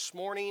this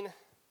morning,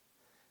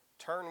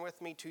 turn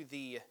with me to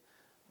the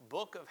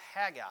book of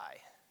Haggai,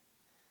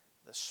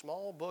 the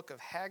small book of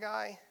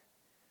Haggai.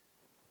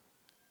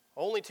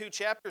 Only 2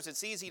 chapters,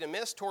 it's easy to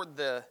miss, toward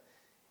the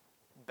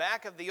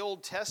back of the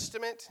Old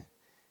Testament.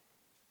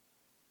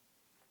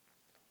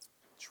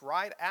 It's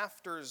right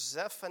after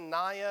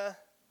Zephaniah,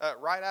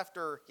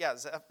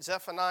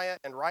 Zephaniah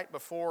and right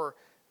before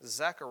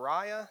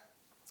Zechariah.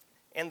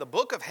 And the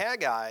book of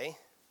Haggai,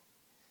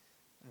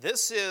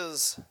 this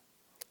is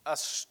a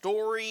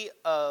story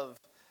of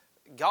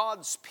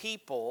God's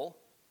people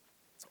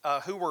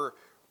who were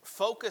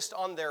focused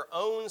on their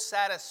own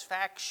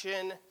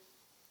satisfaction,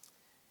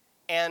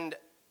 and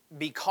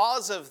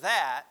because of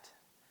that,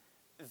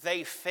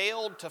 they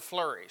failed to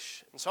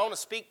flourish. And so I want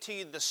to speak to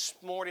you this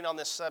morning on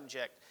this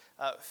subject,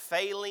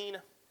 failing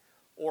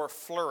or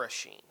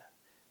flourishing.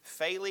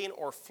 Failing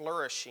or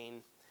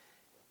flourishing,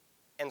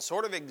 and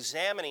sort of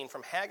examining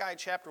from Haggai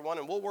chapter 1,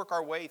 and we'll work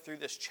our way through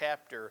this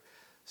chapter,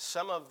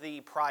 some of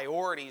the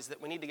priorities that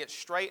we need to get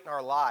straight in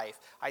our life.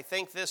 I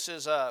think this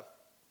is a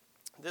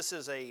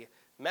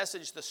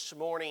message this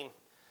morning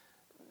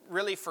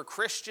really for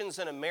Christians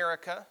in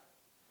America,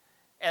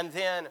 and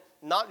then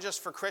not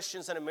just for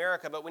Christians in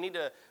America, but we need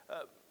to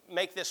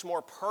make this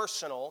more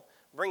personal,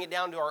 bring it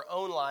down to our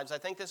own lives. I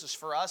think this is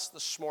for us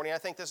this morning. I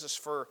think this is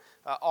for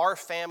our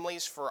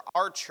families, for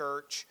our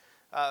church.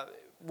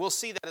 We'll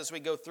see that as we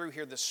go through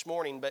here this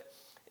morning, but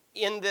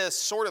in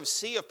this sort of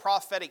sea of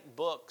prophetic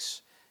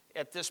books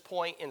at this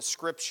point in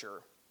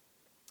Scripture,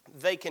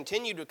 they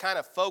continue to kind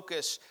of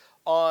focus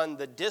on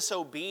the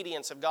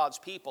disobedience of God's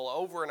people.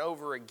 Over and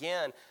over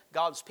again,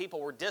 God's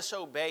people were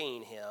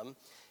disobeying Him.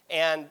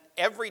 And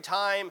every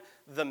time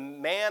the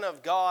man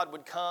of God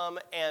would come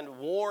and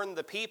warn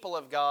the people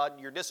of God,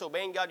 you're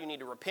disobeying God, you need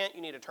to repent,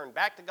 you need to turn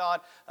back to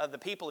God, the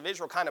people of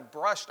Israel kind of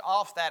brushed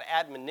off that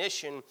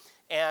admonition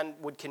and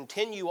would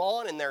continue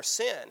on in their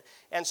sin.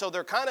 And so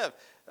they're kind of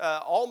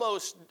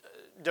almost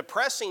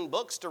depressing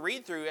books to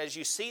read through as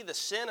you see the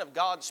sin of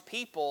God's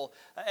people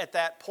at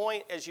that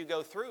point as you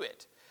go through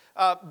it.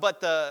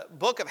 But the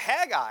book of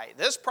Haggai,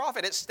 this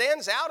prophet, it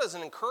stands out as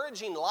an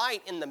encouraging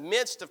light in the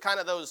midst of kind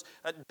of those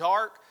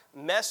dark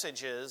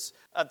messages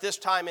of this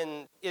time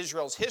in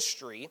Israel's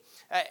history.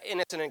 And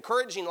it's an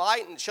encouraging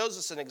light, and it shows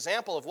us an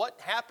example of what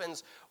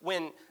happens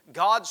when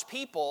God's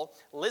people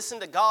listen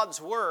to God's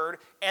word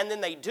and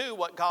then they do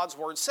what God's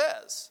word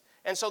says.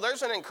 And so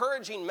there's an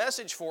encouraging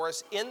message for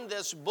us in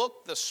this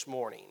book this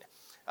morning.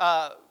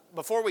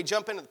 Before we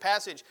jump into the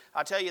passage,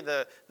 I'll tell you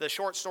the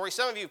short story.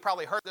 Some of you have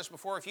probably heard this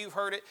before. If you've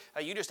heard it,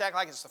 you just act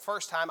like it's the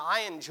first time.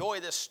 I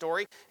enjoy this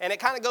story, and it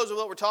kind of goes with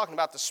what we're talking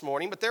about this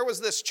morning. But there was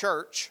this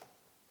church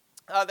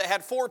that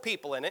had 4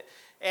 people in it,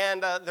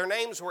 and their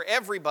names were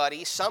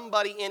everybody,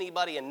 somebody,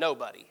 anybody, and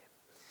nobody.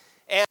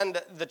 And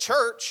the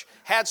church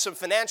had some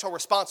financial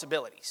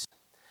responsibilities.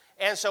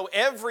 And so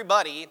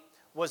everybody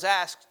was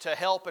asked to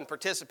help and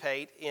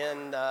participate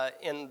in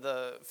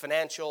the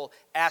financial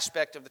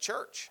aspect of the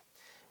church.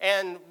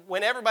 And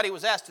when everybody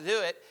was asked to do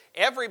it,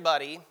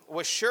 everybody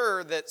was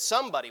sure that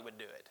somebody would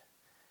do it.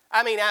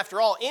 I mean, after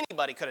all,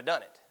 anybody could have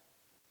done it.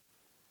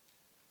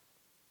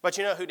 But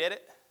you know who did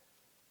it?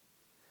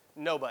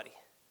 Nobody.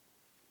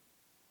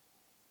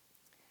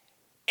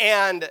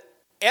 And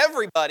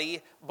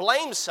everybody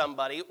blames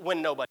somebody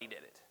when nobody did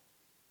it.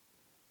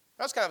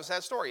 That's kind of a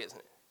sad story, isn't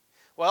it?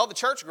 Well, the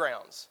church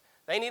grounds,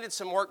 they needed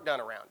some work done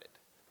around it.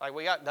 Like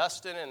we got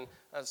Dustin and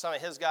some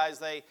of his guys,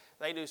 they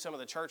do some of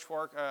the church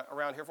work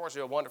around here for us,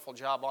 do a wonderful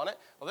job on it.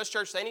 Well, this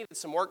church, they needed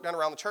some work done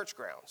around the church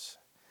grounds.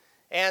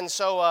 And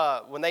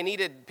so when they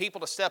needed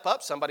people to step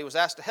up, somebody was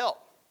asked to help.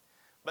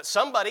 But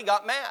somebody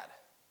got mad.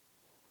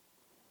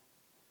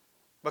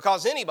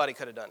 Because anybody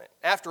could have done it.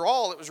 After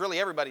all, it was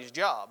really everybody's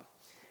job.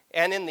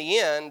 And in the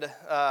end,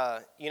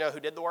 you know who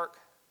did the work?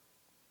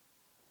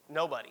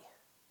 Nobody.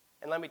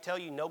 And let me tell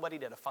you, nobody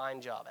did a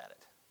fine job at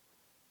it.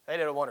 They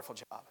did a wonderful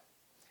job.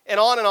 And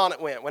on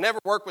it went. Whenever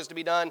work was to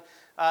be done,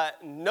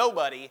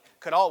 nobody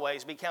could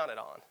always be counted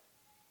on.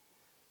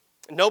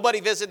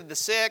 Nobody visited the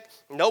sick.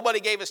 Nobody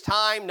gave his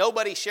time.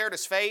 Nobody shared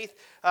his faith.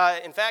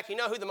 In fact, you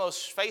know who the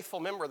most faithful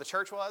member of the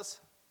church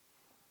was?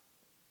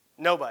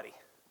 Nobody.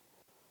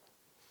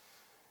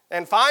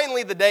 And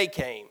finally, the day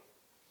came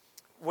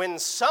when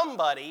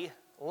somebody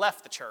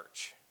left the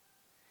church.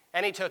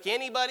 And he took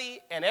anybody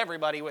and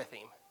everybody with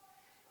him.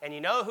 And you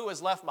know who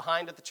was left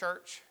behind at the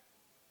church?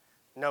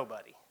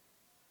 Nobody.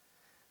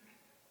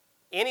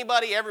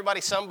 Anybody, everybody,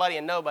 somebody,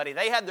 and nobody,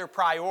 they had their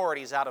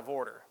priorities out of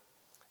order.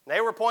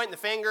 They were pointing the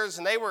fingers,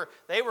 and they were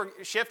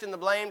shifting the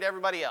blame to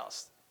everybody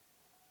else.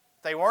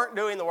 They weren't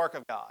doing the work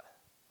of God.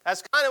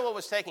 That's kind of what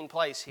was taking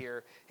place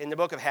here in the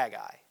book of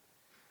Haggai.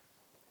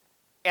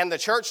 And the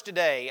church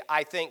today,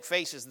 I think,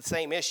 faces the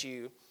same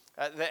issue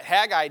that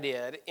Haggai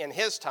did in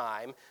his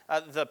time.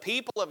 The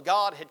people of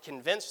God had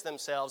convinced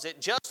themselves it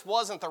just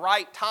wasn't the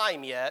right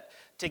time yet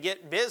to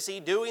get busy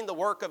doing the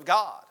work of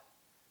God.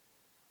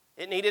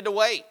 It needed to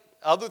wait.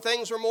 Other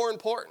things were more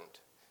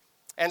important.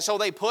 And so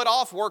they put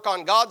off work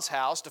on God's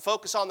house to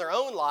focus on their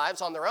own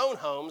lives, on their own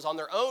homes, on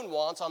their own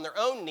wants, on their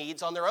own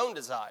needs, on their own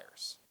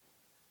desires.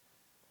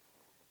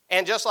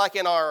 And just like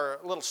in our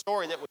little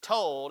story that we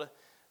told,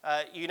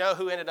 you know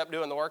who ended up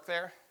doing the work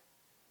there?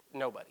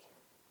 Nobody.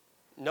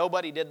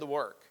 Nobody did the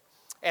work.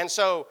 And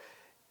so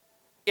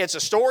it's a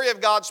story of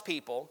God's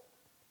people,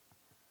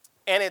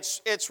 and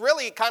it's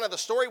really kind of the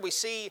story we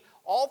see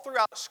all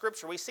throughout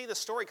Scripture. We see the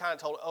story kind of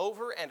told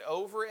over and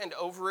over and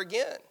over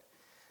again.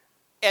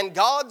 And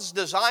God's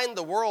designed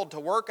the world to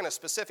work in a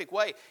specific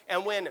way.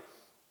 And when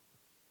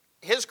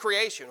His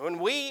creation, when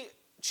we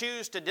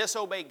choose to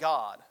disobey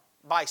God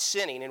by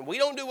sinning, and we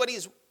don't do what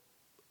He's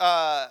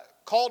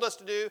called us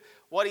to do,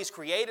 what He's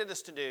created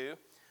us to do,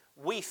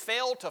 we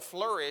fail to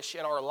flourish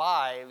in our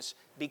lives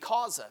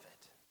because of it.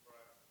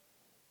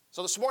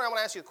 So this morning I want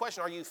to ask you the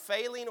question, are you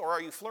failing or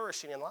are you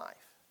flourishing in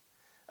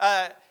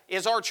life?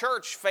 Is our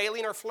church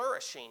failing or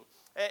flourishing?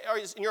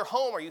 In your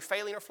home, are you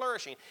failing or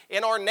flourishing?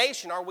 In our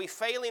nation, are we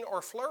failing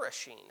or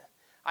flourishing?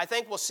 I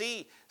think we'll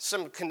see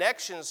some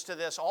connections to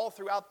this all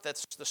throughout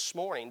this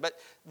morning. But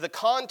the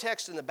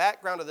context and the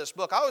background of this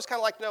book, I always kind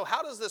of like to know,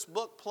 how does this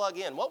book plug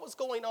in? What was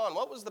going on?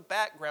 What was the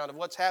background of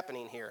what's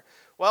happening here?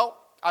 Well,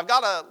 I've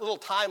got a little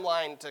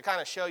timeline to kind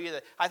of show you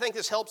that I think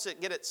this helps it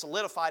get it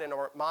solidified in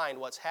our mind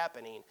what's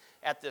happening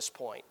at this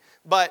point.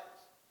 But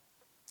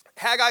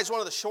Haggai is one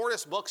of the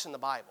shortest books in the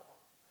Bible.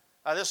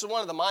 This is one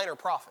of the minor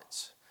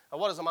prophets.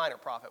 What is a minor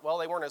prophet? Well,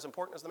 they weren't as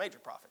important as the major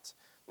prophets.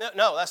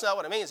 No, that's not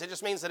what it means. It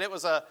just means that it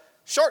was a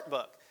short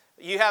book.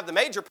 You have the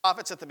major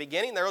prophets at the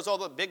beginning. There was all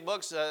the big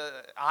books,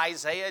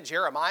 Isaiah,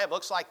 Jeremiah,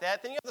 books like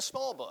that. Then you have the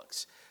small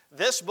books.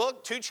 This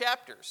book, 2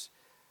 chapters.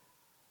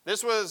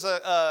 This was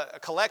a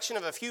collection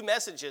of a few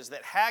messages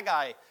that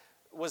Haggai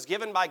was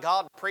given by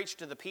God to preach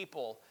to the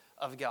people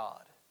of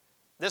God.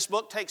 This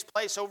book takes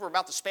place over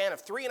about the span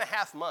of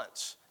 3.5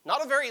 months.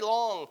 Not a very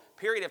long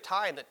period of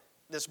time that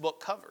this book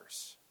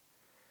covers.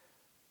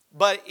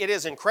 But it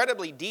is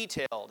incredibly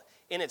detailed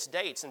in its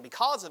dates. And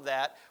because of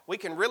that, we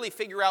can really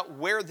figure out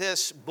where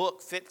this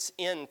book fits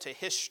into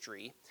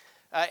history.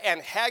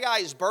 And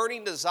Haggai's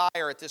burning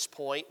desire at this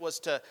point was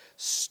to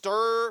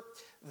stir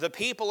the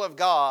people of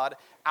God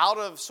out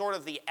of sort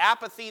of the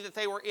apathy that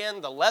they were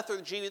in, the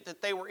lethargy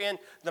that they were in,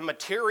 the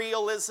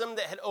materialism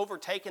that had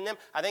overtaken them.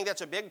 I think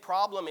that's a big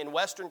problem in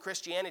Western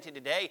Christianity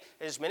today,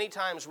 is many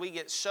times we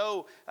get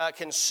so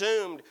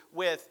consumed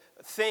with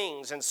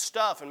things and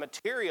stuff and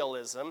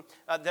materialism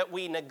that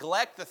we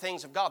neglect the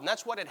things of God. And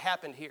that's what had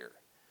happened here.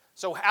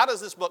 So how does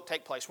this book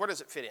take place? Where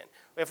does it fit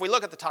in? If we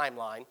look at the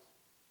timeline,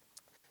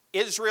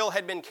 Israel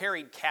had been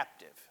carried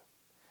captive.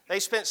 They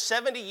spent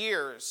 70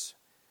 years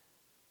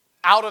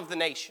out of the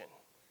nation.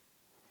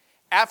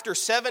 After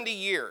 70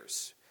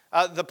 years,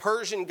 the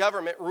Persian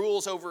government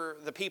rules over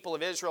the people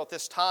of Israel at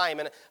this time,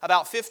 and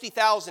about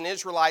 50,000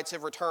 Israelites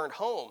have returned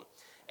home.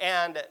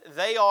 And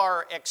they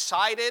are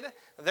excited.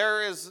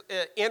 There is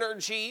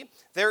energy.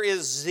 There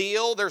is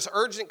zeal. There's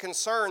urgent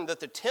concern that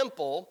the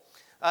temple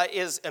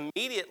is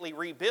immediately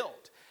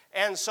rebuilt.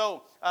 And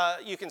so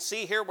you can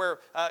see here where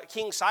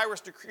King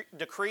Cyrus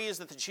decrees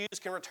that the Jews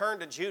can return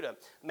to Judah.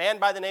 A man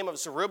by the name of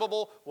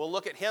Zerubbabel, we'll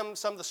look at him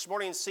some this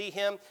morning and see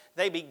him.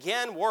 They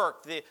begin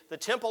work. The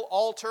temple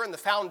altar and the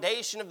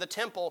foundation of the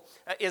temple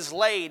is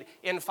laid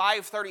in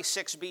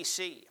 536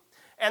 BC.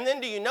 And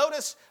then do you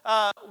notice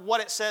what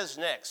it says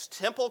next?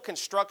 Temple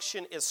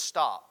construction is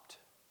stopped.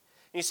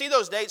 And you see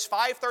those dates,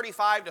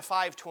 535 to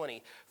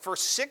 520. For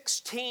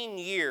 16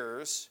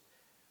 years,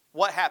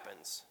 what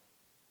happens?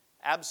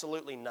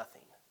 Absolutely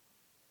nothing.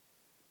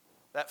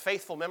 That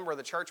faithful member of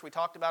the church we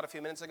talked about a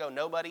few minutes ago,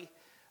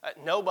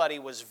 nobody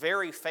was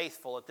very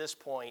faithful at this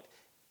point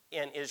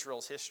in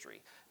Israel's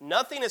history.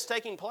 Nothing is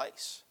taking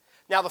place.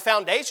 Now the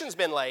foundation's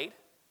been laid,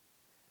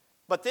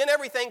 but then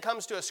everything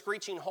comes to a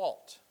screeching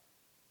halt.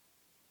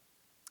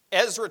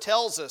 Ezra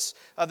tells us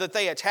that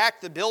they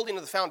attacked the building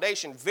of the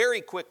foundation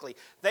very quickly.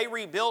 They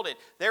rebuild it.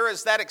 There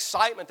is that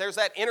excitement. There's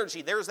that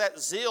energy. There's that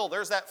zeal.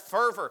 There's that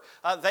fervor.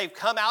 They've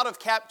come out of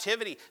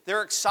captivity.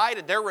 They're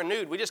excited. They're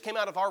renewed. We just came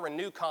out of our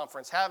Renew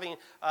conference having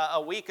a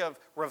week of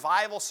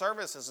revival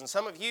services. And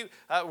some of you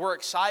were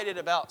excited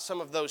about some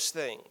of those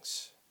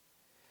things.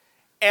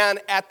 And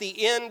at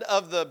the end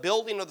of the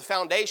building of the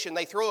foundation,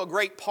 they throw a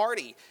great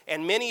party.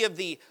 And many of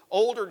the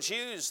older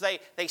Jews,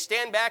 they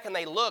stand back and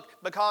they look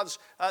because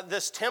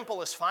this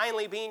temple is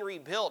finally being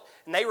rebuilt.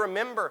 And they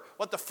remember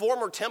what the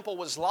former temple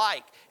was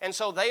like. And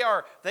so they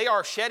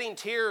are shedding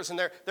tears and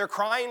they're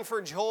crying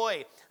for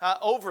joy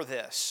over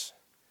this.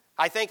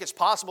 I think it's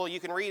possible,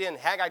 you can read in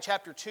Haggai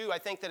chapter 2, I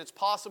think that it's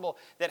possible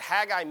that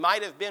Haggai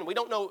might have been, we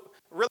don't know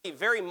really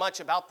very much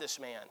about this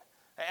man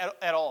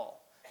at all.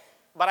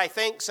 But I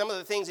think some of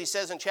the things he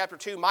says in chapter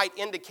 2 might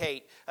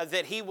indicate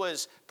that he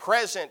was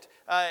present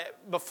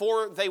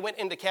before they went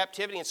into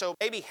captivity. And so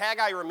maybe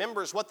Haggai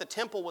remembers what the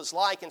temple was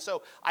like. And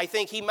so I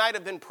think he might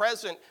have been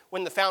present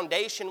when the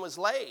foundation was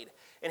laid.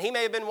 And he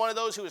may have been one of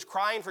those who was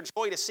crying for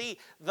joy to see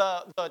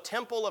the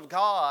temple of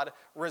God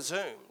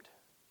resumed.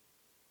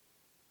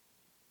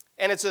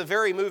 And it's a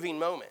very moving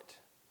moment.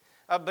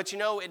 But you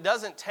know, it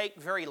doesn't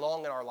take very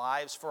long in our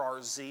lives for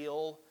our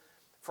zeal,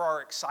 for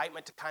our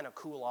excitement to kind of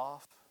cool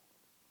off.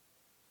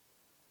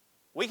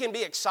 We can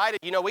be excited.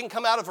 You know, we can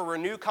come out of a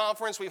Renew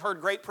conference. We've heard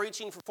great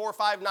preaching for 4 or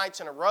 5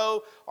 nights in a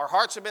row. Our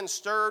hearts have been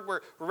stirred.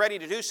 We're ready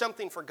to do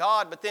something for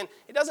God. But then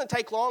it doesn't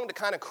take long to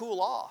kind of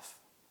cool off,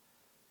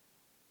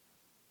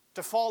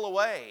 to fall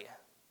away,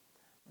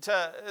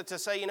 to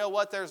say, you know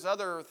what, there's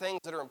other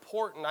things that are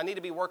important. I need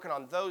to be working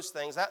on those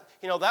things.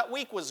 That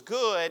week was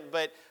good,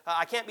 but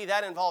I can't be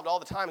that involved all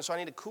the time, so I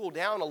need to cool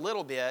down a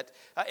little bit.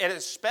 And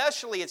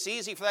especially, it's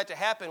easy for that to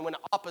happen when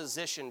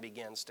opposition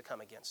begins to come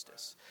against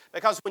us.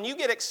 Because when you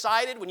get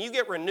excited, when you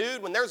get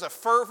renewed, when there's a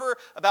fervor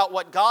about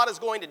what God is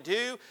going to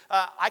do,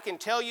 I can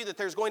tell you that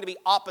there's going to be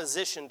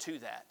opposition to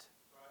that.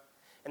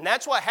 And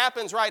that's what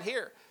happens right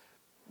here.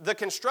 The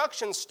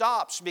construction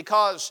stops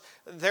because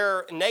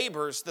their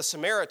neighbors, the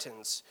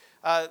Samaritans,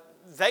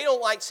 they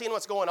don't like seeing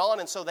what's going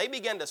on, and so they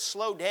begin to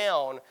slow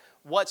down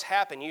what's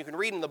happening. You can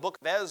read in the book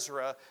of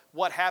Ezra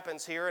what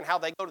happens here and how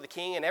they go to the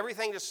king, and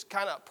everything just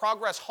kind of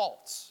progress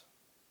halts.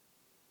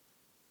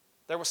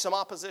 There was some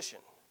opposition,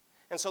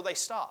 and so they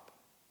stop.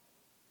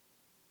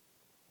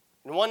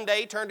 And one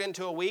day turned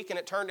into a week, and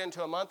it turned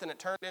into a month, and it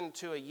turned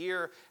into a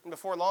year. And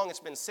before long, it's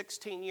been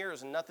 16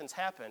 years, and nothing's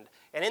happened.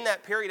 And in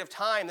that period of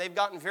time, they've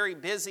gotten very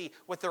busy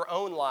with their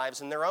own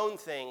lives and their own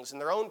things and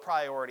their own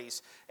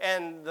priorities.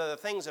 And the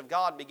things of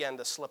God began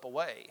to slip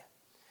away.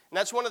 And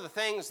that's one of the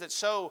things that's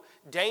so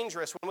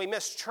dangerous when we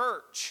miss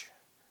church.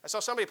 I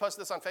saw somebody post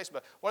this on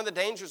Facebook. One of the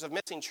dangers of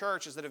missing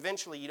church is that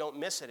eventually you don't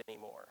miss it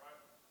anymore.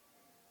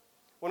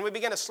 When we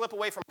begin to slip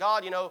away from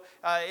God,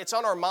 it's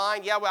on our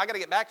mind. Yeah, well, I got to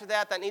get back to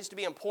that. That needs to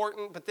be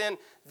important. But then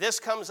this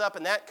comes up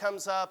and that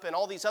comes up and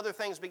all these other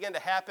things begin to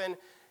happen.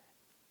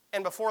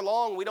 And before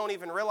long, we don't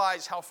even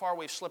realize how far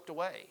we've slipped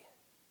away. And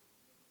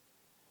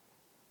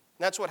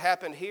that's what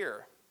happened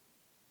here.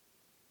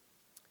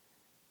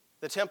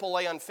 The temple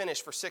lay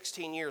unfinished for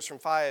 16 years from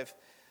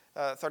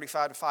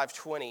 535 to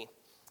 520.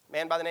 A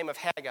man by the name of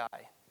Haggai.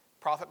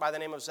 Prophet by the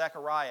name of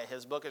Zechariah.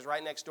 His book is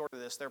right next door to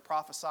this. They're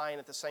prophesying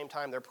at the same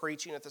time. They're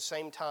preaching at the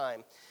same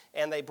time.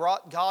 And they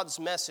brought God's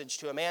message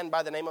to a man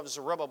by the name of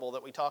Zerubbabel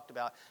that we talked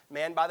about. A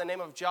man by the name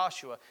of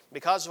Joshua.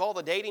 Because of all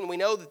the dating, we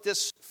know that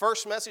this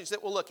first message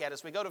that we'll look at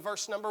as we go to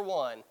verse number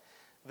 1,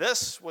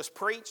 this was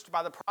preached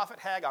by the prophet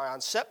Haggai on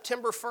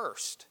September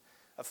 1st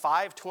of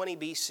 520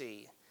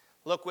 BC.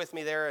 Look with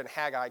me there in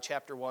Haggai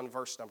chapter 1,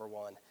 verse number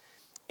 1.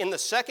 In the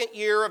second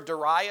year of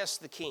Darius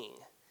the king,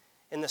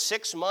 in the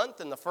 6th month,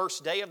 and the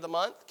first day of the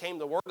month, came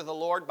the word of the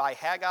Lord by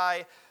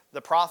Haggai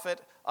the prophet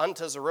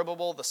unto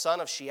Zerubbabel the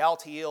son of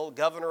Shealtiel,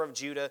 governor of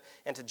Judah,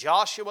 and to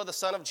Joshua the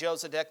son of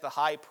Josedek the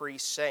high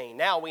priest, saying.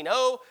 Now we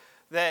know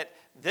that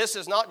this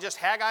is not just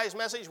Haggai's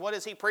message. What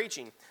is he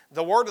preaching?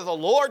 The word of the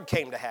Lord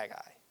came to Haggai.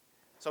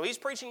 So he's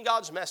preaching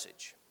God's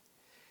message.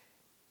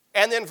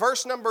 And then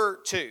verse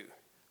number 2.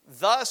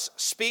 Thus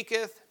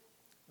speaketh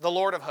the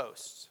Lord of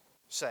hosts,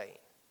 saying.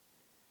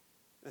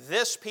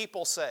 This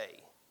people say,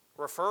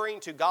 referring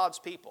to God's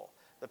people,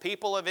 the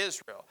people of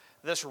Israel,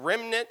 this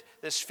remnant,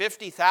 this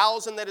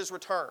 50,000 that is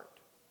returned.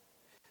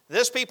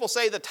 This people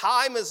say the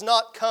time has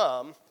not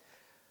come,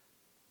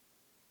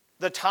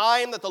 the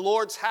time that the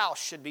Lord's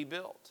house should be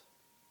built.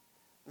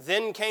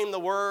 Then came the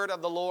word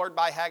of the Lord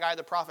by Haggai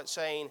the prophet,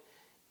 saying,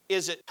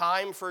 Is it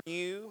time for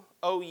you,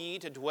 O ye,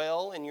 to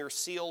dwell in your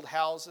sealed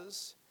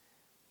houses,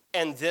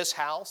 and this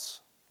house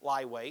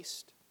lie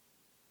waste?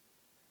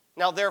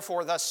 Now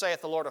therefore, thus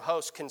saith the Lord of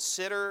hosts,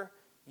 consider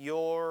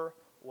your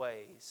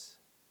ways.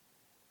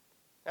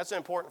 That's an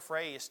important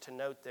phrase to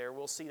note there.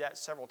 We'll see that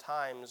several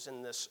times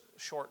in this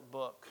short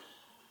book.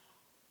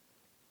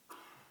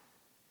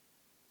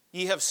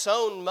 Ye have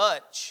sown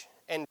much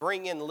and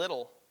bring in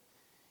little.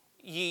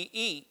 Ye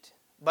eat,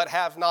 but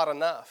have not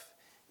enough.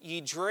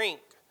 Ye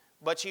drink,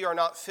 but ye are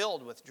not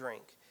filled with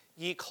drink.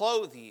 Ye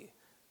clothe ye,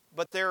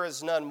 but there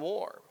is none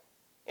warm.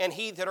 And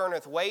he that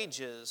earneth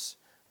wages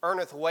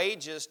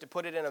to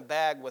put it in a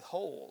bag with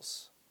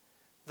holes.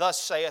 Thus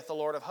saith the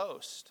Lord of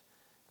hosts,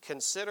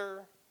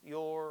 consider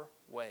your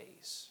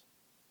ways.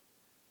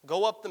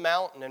 Go up the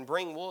mountain and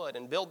bring wood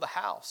and build the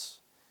house.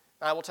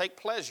 And I will take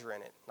pleasure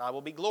in it, and I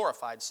will be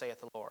glorified, saith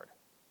the Lord.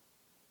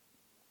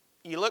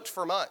 Ye looked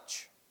for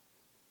much,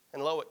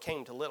 and lo, it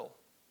came to little.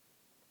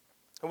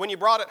 And when you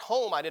brought it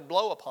home, I did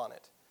blow upon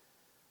it.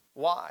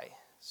 Why,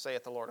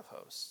 saith the Lord of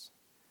hosts?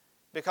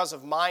 Because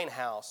of mine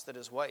house that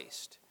is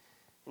waste,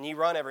 and ye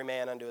run every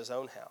man unto his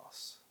own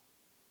house.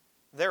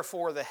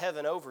 Therefore the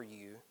heaven over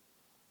you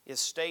is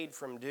stayed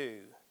from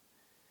dew,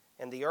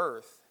 and the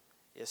earth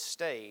is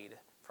stayed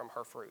from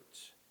her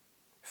fruits.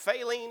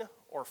 Failing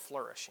or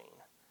flourishing?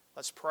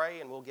 Let's pray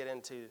and we'll get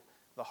into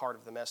the heart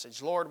of the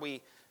message. Lord,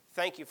 we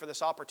thank you for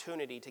this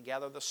opportunity to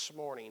gather this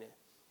morning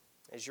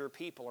as your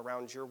people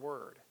around your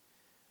word.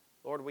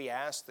 Lord, we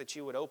ask that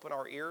you would open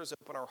our ears,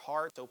 open our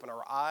hearts, open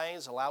our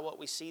eyes, allow what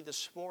we see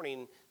this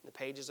morning in the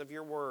pages of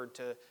your word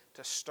to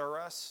stir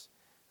us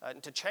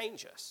and to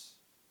change us.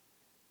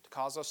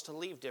 Cause us to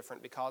leave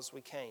different because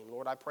we came.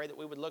 Lord, I pray that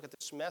we would look at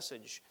this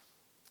message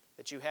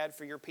that you had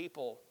for your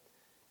people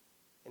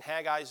in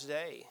Haggai's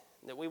day,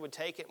 and that we would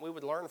take it and we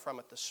would learn from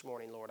it this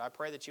morning, Lord. I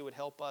pray that you would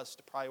help us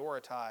to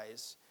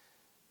prioritize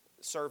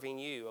serving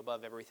you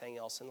above everything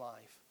else in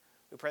life.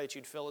 We pray that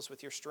you'd fill us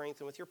with your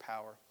strength and with your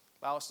power.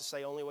 Allow us to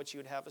say only what you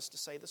would have us to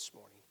say this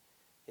morning.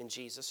 In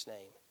Jesus'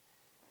 name,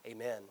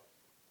 amen.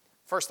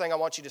 First thing I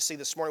want you to see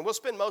this morning, we'll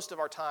spend most of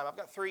our time, I've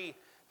got three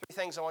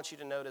things I want you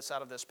to notice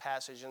out of this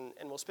passage, and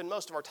we'll spend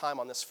most of our time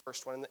on this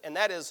first one, and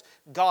that is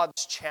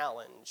God's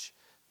challenge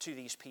to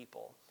these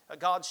people.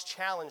 God's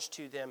challenge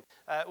to them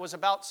was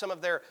about some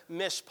of their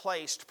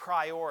misplaced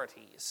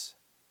priorities.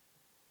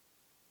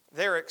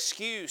 Their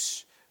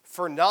excuse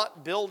for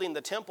not building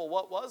the temple,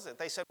 what was it?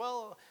 They said,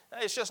 well,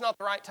 it's just not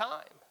the right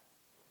time.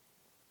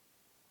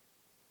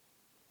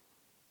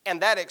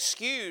 And that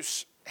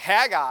excuse,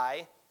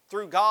 Haggai,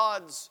 through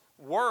God's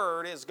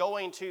word, is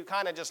going to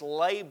kind of just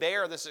lay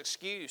bare this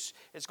excuse.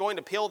 It's going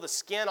to peel the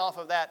skin off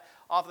of that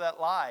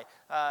lie.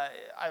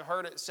 I've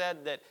heard it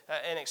said that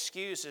an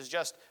excuse is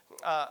just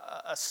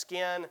a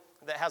skin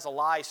that has a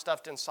lie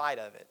stuffed inside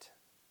of it.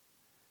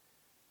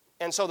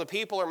 And so the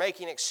people are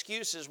making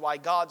excuses why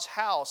God's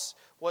house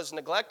was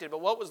neglected.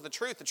 But what was the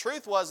truth? The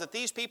truth was that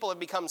these people have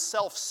become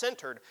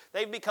self-centered.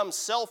 They've become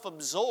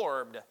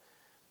self-absorbed.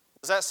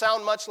 Does that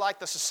sound much like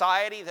the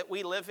society that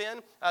we live in?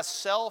 A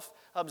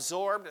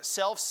self-absorbed,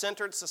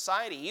 self-centered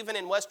society. Even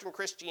in Western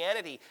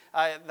Christianity,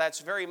 that's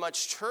very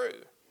much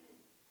true.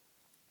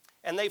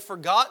 And they've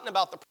forgotten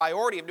about the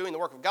priority of doing the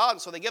work of God,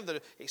 and so they give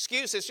the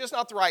excuse, it's just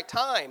not the right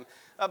time.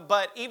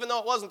 But even though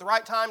it wasn't the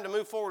right time to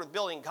move forward with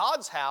building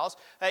God's house,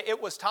 it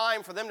was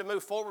time for them to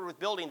move forward with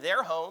building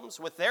their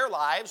homes, with their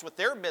lives, with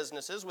their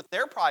businesses, with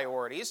their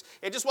priorities.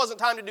 It just wasn't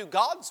time to do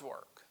God's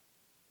work.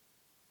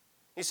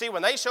 You see,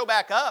 when they show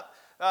back up,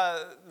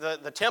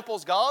 the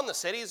temple's gone, the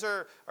cities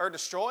are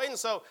destroyed, and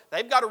so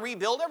they've got to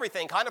rebuild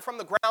everything kind of from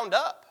the ground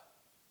up.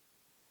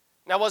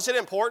 Now, was it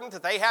important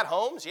that they had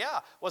homes? Yeah.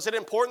 Was it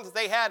important that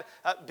they had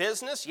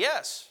business?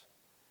 Yes.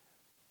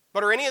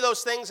 But are any of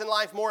those things in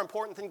life more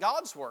important than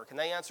God's work? And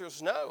the answer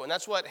is no. And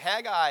that's what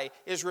Haggai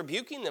is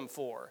rebuking them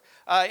for.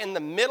 In the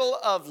middle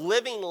of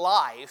living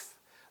life,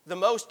 the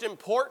most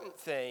important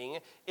thing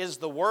is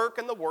the work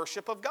and the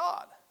worship of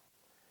God.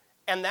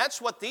 And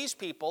that's what these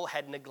people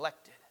had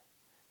neglected.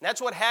 And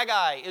that's what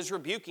Haggai is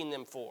rebuking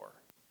them for.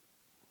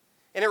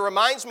 And it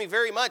reminds me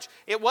very much,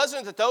 it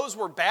wasn't that those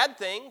were bad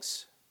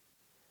things.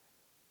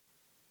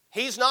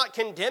 He's not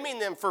condemning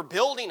them for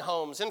building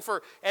homes and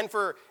for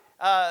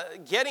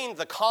getting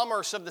the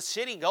commerce of the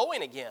city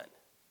going again.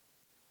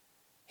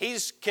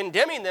 He's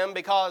condemning them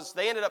because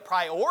they ended up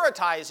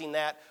prioritizing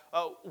that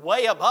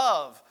way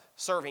above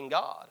serving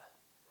God.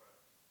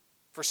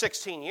 For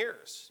 16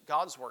 years,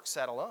 God's work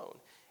sat alone.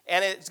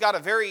 And it's got a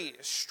very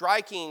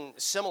striking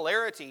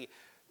similarity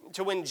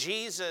to when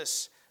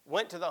Jesus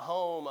went to the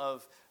home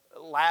of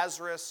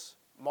Lazarus,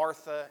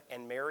 Martha,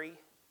 and Mary.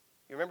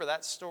 You remember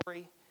that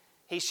story?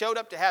 He showed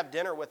up to have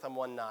dinner with them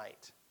one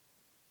night.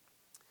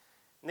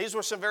 And these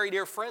were some very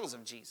dear friends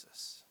of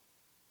Jesus.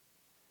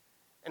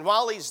 And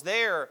while he's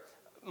there,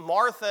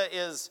 Martha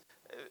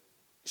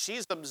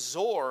she's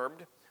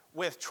absorbed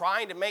with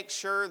trying to make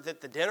sure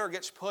that the dinner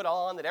gets put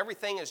on, that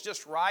everything is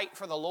just right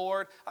for the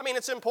Lord. I mean,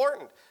 it's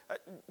important.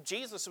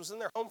 Jesus was in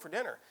their home for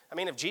dinner. I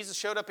mean, if Jesus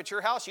showed up at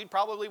your house, you'd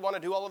probably want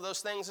to do all of those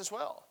things as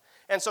well.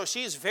 And so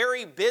she's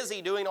very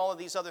busy doing all of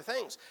these other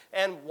things.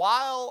 And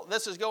while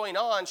this is going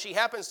on, she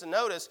happens to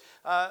notice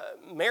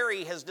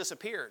Mary has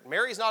disappeared.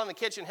 Mary's not in the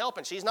kitchen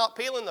helping. She's not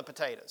peeling the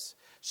potatoes.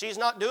 She's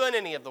not doing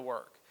any of the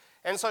work.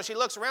 And so she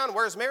looks around,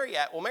 where's Mary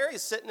at? Well,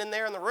 Mary's sitting in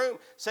there in the room,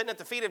 sitting at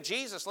the feet of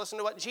Jesus, listening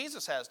to what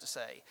Jesus has to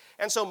say.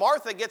 And so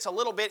Martha gets a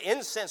little bit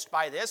incensed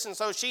by this, and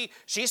so she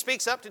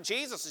speaks up to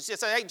Jesus. She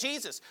says, hey,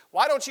 Jesus,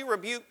 why don't you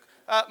rebuke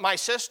my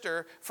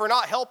sister for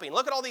not helping?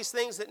 Look at all these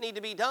things that need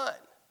to be done.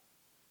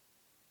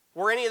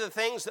 Were any of the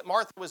things that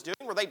Martha was doing,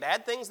 were they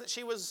bad things that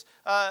she was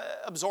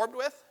absorbed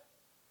with?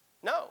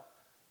 No.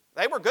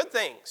 They were good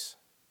things.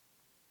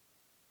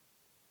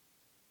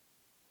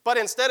 But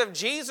instead of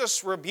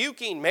Jesus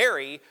rebuking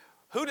Mary,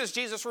 who does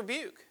Jesus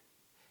rebuke?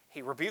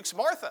 He rebukes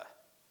Martha.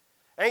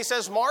 And he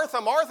says,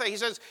 Martha, Martha, he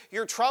says,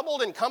 you're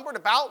troubled and cumbered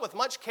about with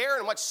much care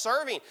and much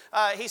serving.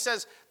 He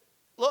says,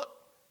 look,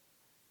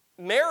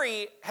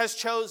 Mary has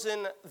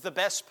chosen the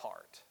best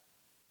part.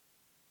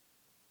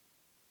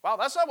 Wow,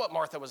 that's not what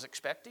Martha was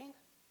expecting.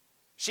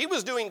 She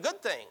was doing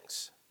good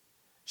things.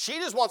 She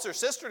just wants her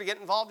sister to get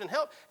involved and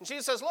help. And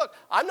she says, look,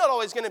 I'm not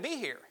always going to be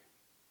here.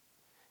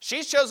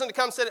 She's chosen to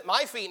come sit at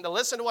my feet and to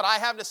listen to what I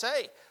have to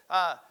say.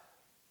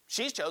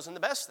 She's chosen the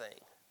best thing.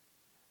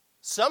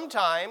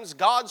 Sometimes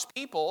God's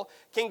people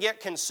can get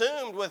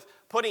consumed with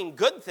putting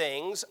good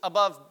things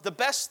above the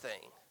best thing.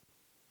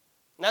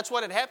 And that's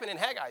what had happened in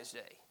Haggai's day.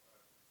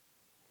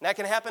 And that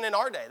can happen in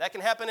our day. That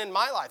can happen in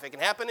my life. It can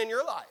happen in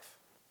your life.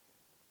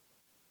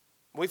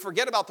 We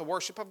forget about the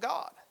worship of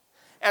God.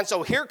 And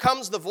so here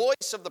comes the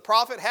voice of the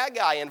prophet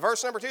Haggai. In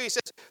verse number 2, he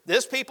says,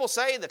 this people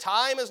say the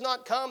time has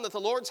not come that the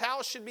Lord's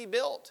house should be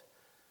built.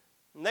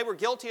 And they were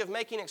guilty of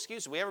making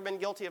excuses. We ever been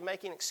guilty of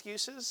making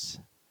excuses?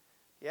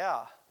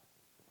 Yeah.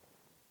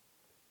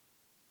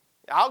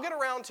 I'll get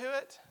around to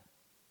it.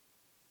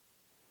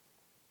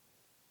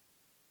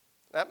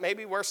 That may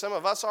be where some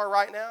of us are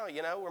right now.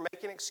 We're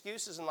making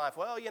excuses in life.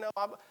 Well,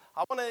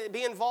 I want to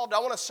be involved. I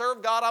want to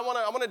serve God. I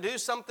want to do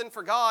something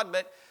for God,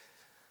 but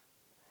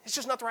it's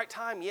just not the right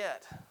time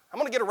yet. I'm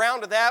going to get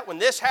around to that when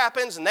this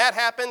happens and that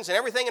happens and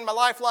everything in my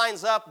life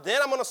lines up.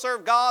 Then I'm going to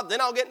serve God.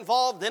 Then I'll get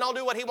involved. Then I'll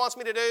do what He wants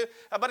me to do.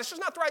 But it's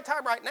just not the right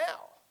time right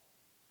now.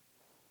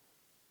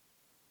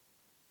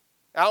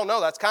 I don't know.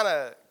 That's kind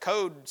of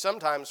code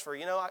sometimes for,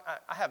 I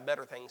have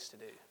better things to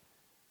do.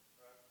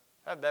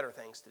 I have better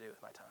things to do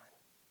with my time.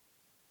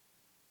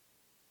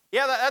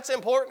 Yeah, that's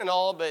important and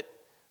all, but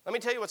let me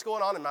tell you what's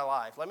going on in my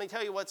life. Let me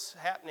tell you what's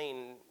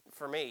happening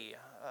for me.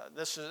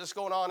 This is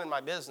going on in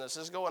my business.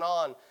 This is going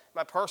on in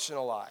my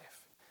personal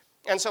life.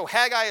 And so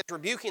Haggai is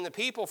rebuking the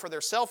people for their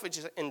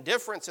selfish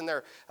indifference and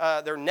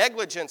their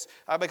negligence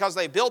because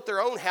they built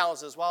their own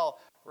houses while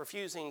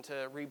refusing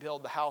to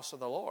rebuild the house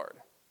of the Lord.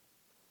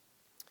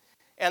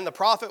 And the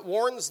prophet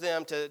warns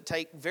them to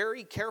take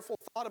very careful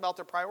thought about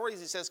their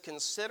priorities. He says,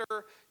 consider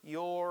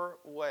your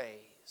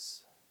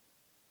ways.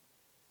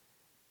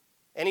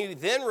 And he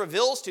then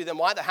reveals to them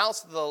why the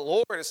house of the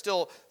Lord is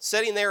still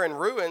sitting there in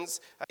ruins.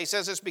 He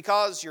says it's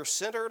because you're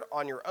centered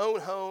on your own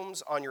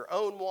homes, on your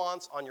own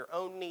wants, on your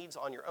own needs,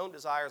 on your own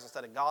desires,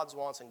 instead of God's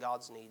wants and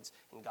God's needs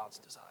and God's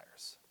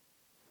desires.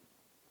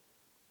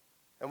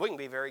 And we can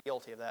be very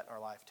guilty of that in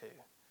our life too.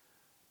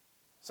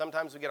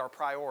 Sometimes we get our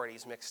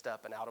priorities mixed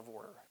up and out of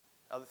order.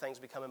 Other things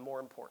becoming more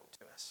important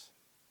to us.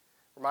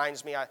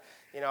 Reminds me, I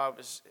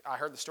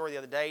heard the story the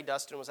other day.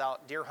 Dustin was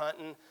out deer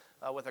hunting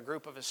with a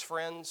group of his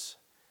friends,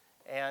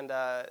 and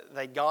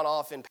they'd gone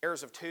off in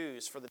pairs of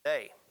twos for the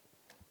day.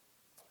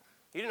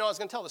 You didn't know I was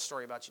going to tell this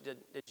story about you, did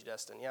you,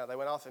 Dustin? Yeah, they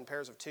went off in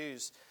pairs of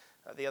twos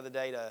the other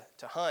day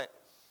to hunt.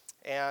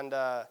 And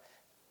the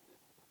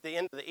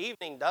end of the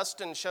evening,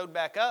 Dustin showed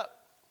back up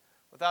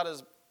without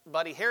his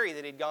buddy Harry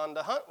that he'd gone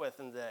to hunt with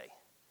in the day.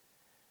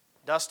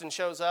 Dustin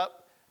shows up.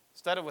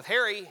 Instead of with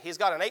Harry, he's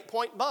got an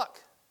 8-point buck.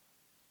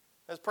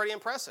 That's pretty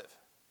impressive.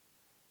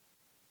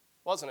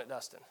 Wasn't it,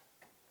 Dustin?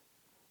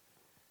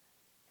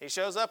 He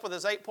shows up with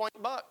his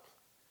 8-point buck.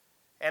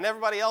 And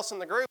everybody else in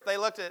the group, they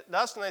looked at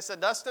Dustin and they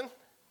said, Dustin,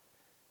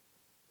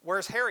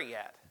 where's Harry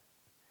at?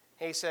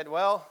 He said,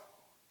 well,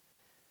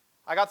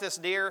 I got this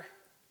deer.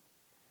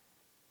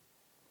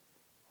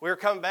 We were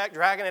coming back,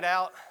 dragging it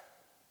out.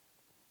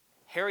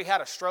 Harry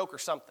had a stroke or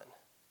something.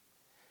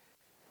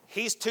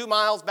 He's 2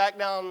 miles back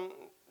down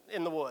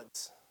in the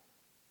woods.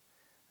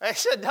 I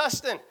said,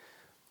 Dustin,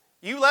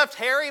 you left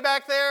Harry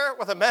back there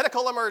with a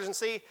medical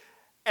emergency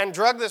and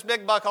drug this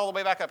big buck all the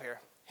way back up here.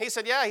 He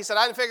said, yeah. He said,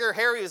 I didn't figure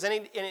Harry was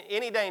in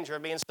any danger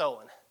of being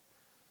stolen.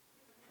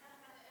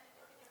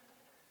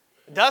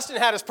 Dustin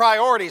had his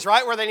priorities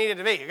right where they needed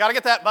to be. You got to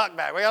get that buck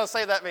back. We got to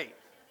save that meat.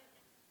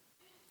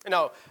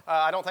 No,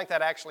 I don't think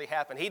that actually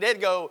happened. He did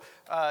go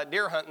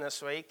deer hunting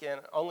this week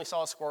and only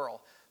saw a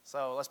squirrel.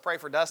 So let's pray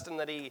for Dustin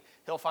that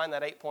he'll find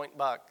that 8-point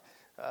buck.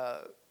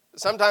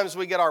 Sometimes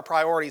we get our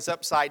priorities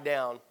upside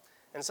down,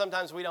 and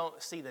sometimes we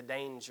don't see the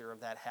danger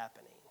of that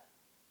happening,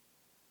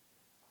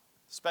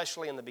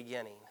 especially in the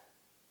beginning.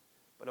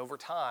 But over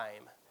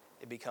time,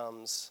 it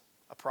becomes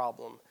a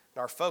problem,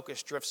 and our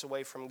focus drifts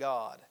away from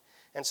God.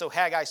 And so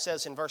Haggai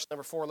says in verse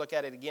number 4, look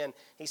at it again.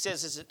 He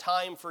says, is it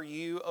time for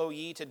you, O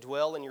ye, to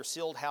dwell in your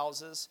sealed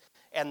houses,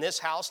 and this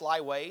house lie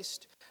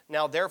waste?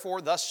 Now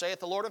therefore, thus saith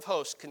the Lord of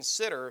hosts,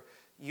 consider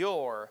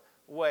your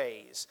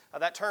ways.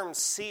 That term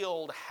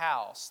sealed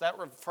house, that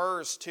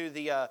refers to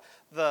the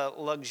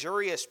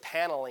luxurious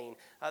paneling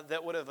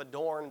that would have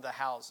adorned the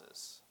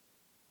houses.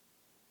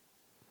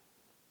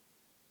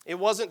 It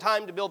wasn't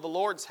time to build the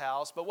Lord's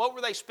house, but what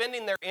were they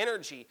spending their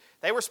energy?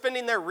 They were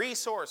spending their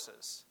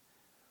resources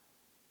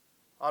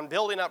on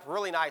building up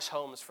really nice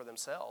homes for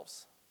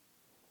themselves.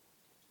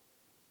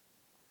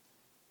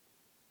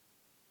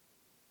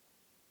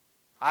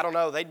 I don't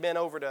know, they'd been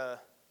over to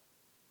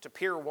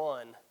Pier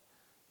 1.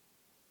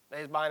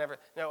 They was buying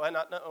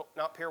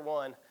not Pier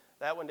 1.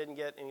 That one didn't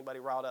get anybody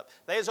riled up.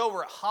 They was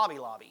over at Hobby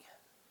Lobby.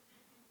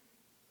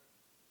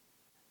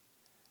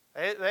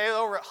 They were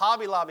over at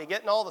Hobby Lobby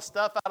getting all the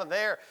stuff out of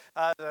there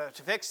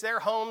to fix their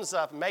homes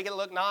up and make it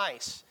look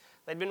nice.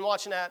 They'd been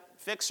watching that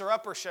Fixer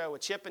Upper show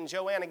with Chip and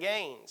Joanna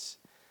Gaines.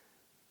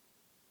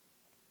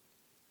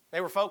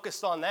 They were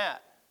focused on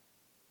that.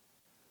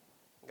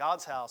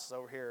 God's house is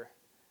over here.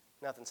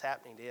 Nothing's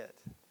happening to it.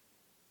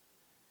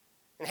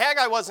 And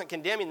Haggai wasn't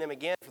condemning them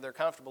again for their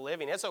comfortable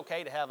living. It's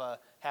okay to have a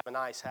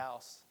nice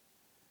house.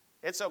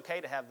 It's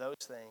okay to have those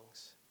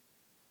things,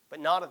 but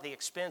not at the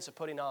expense of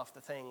putting off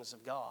the things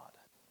of God.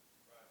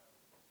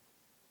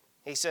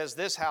 He says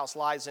this house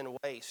lies in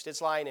waste.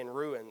 It's lying in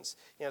ruins.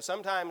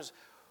 Sometimes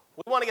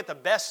we want to get the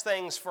best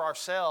things for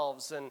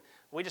ourselves, and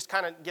we just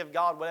kind of give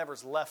God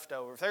whatever's left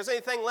over. If there's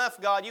anything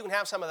left, God, you can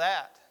have some of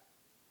that.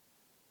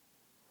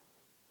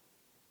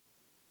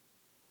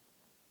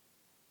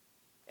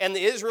 And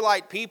the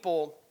Israelite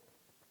people,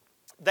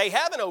 they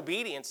have an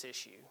obedience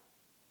issue.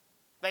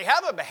 They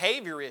have a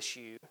behavior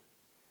issue.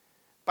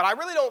 But I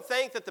really don't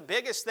think that the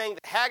biggest thing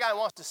that Haggai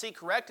wants to see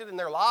corrected in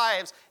their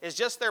lives is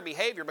just their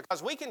behavior,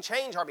 because we can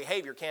change our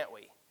behavior, can't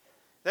we?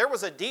 There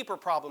was a deeper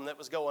problem that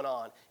was going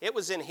on. It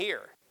was in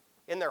here,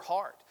 in their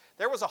heart.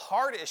 There was a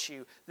heart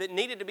issue that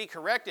needed to be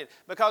corrected,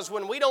 because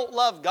when we don't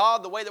love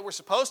God the way that we're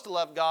supposed to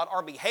love God,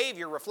 our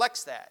behavior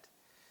reflects that.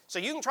 So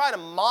you can try to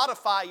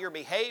modify your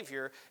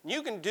behavior, and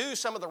you can do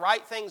some of the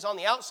right things on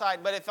the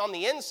outside, but if on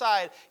the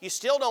inside you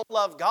still don't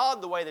love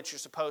God the way that you're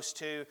supposed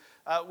to,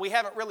 we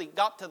haven't really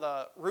got to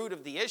the root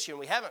of the issue, and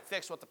we haven't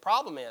fixed what the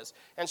problem is.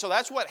 And so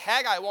that's what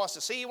Haggai wants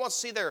to see. He wants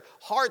to see their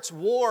hearts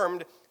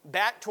warmed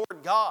back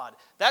toward God.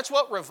 That's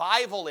what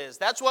revival is.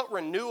 That's what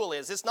renewal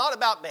is. It's not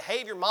about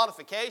behavior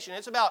modification.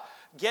 It's about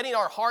getting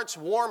our hearts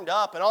warmed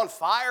up and on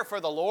fire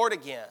for the Lord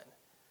again.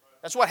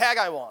 That's what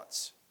Haggai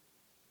wants.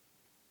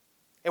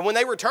 And when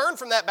they returned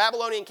from that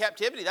Babylonian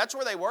captivity, that's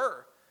where they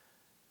were.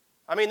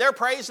 I mean, they're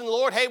praising the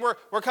Lord. Hey,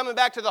 we're coming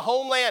back to the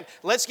homeland.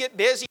 Let's get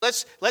busy.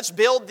 Let's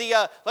build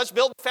the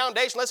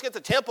foundation. Let's get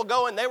the temple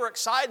going. They were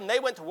excited, and they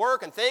went to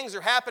work, and things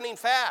are happening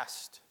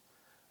fast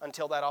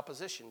until that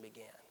opposition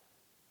began.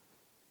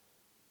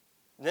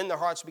 Then their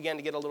hearts began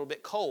to get a little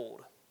bit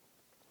cold.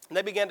 And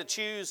they began to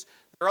choose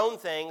their own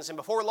things, and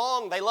before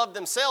long, they loved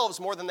themselves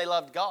more than they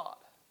loved God.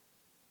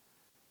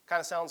 Kind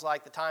of sounds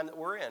like the time that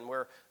we're in,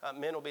 where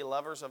men will be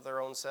lovers of their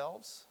own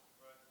selves.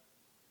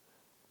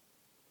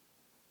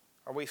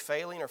 Are we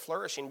failing or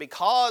flourishing?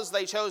 Because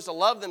they chose to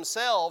love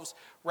themselves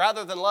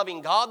rather than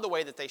loving God the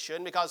way that they should,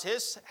 and because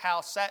His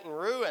house sat in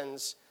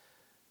ruins,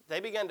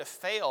 they began to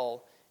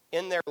fail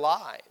in their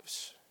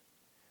lives.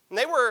 And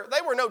they were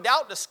no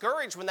doubt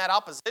discouraged when that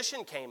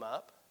opposition came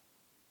up.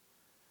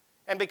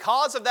 And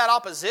because of that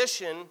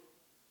opposition,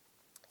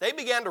 they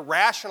began to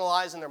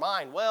rationalize in their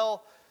mind,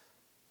 well,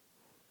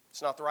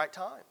 it's not the right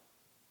time.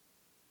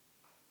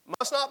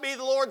 Must not be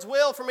the Lord's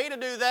will for me to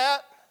do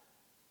that.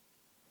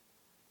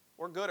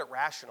 We're good at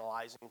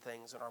rationalizing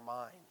things in our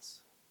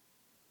minds.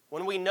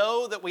 When we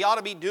know that we ought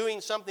to be doing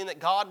something that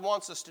God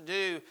wants us to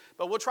do,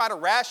 but we'll try to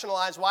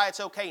rationalize why it's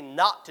okay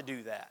not to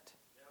do that.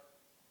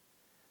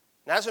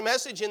 And as a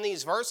message in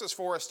these verses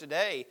for us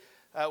today,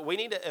 we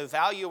need to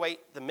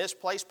evaluate the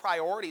misplaced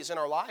priorities in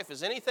our life.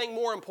 Is anything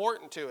more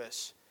important to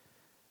us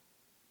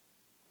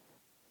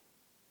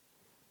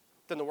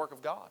than the work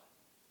of God?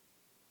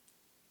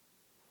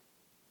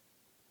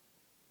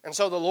 And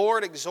so the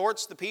Lord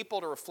exhorts the people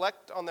to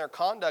reflect on their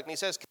conduct. And He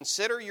says,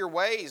 consider your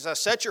ways.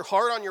 Set your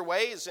heart on your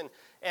ways.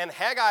 And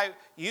Haggai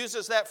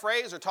uses that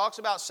phrase, or talks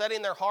about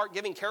setting their heart,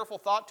 giving careful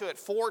thought to it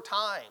 4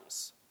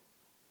 times.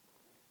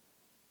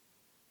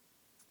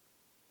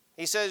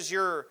 He says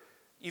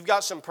you've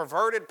got some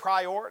perverted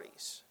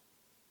priorities.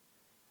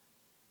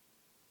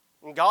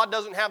 And God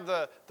doesn't have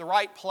the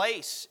right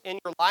place in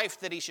your life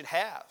that He should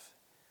have.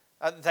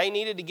 They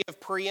needed to give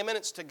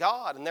preeminence to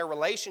God and their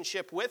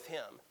relationship with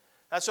Him.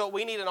 That's what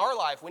we need in our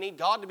life. We need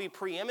God to be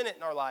preeminent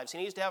in our lives. He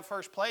needs to have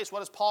first place. What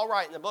does Paul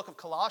write in the book of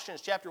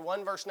Colossians, chapter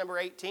 1, verse number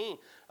 18?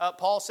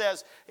 Paul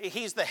says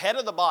He's the head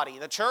of the body,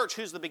 the church,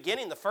 who's the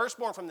beginning, the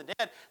firstborn from the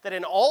dead, that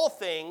in all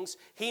things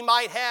He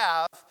might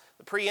have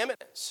the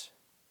preeminence.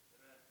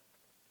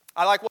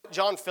 I like what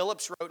John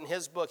Phillips wrote in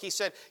his book. He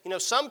said,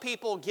 some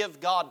people give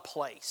God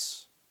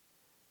place.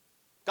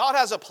 God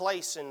has a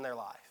place in their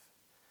life.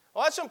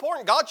 Well, that's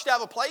important. God should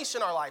have a place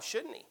in our life,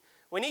 shouldn't He?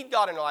 We need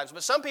God in our lives.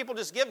 But some people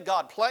just give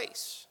God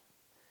place.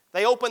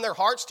 They open their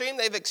hearts to Him.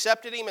 They've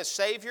accepted Him as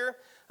Savior.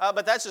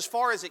 But that's as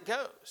far as it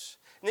goes.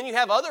 And then you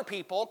have other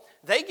people,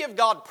 they give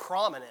God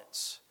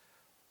prominence.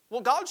 Well,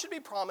 God should be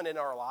prominent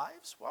in our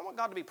lives. Well, I want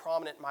God to be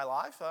prominent in my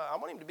life. I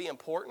want Him to be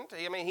important.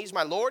 I mean, He's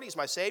my Lord. He's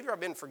my Savior. I've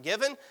been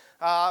forgiven.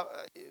 I'm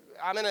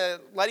going to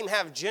let Him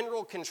have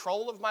general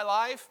control of my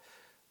life.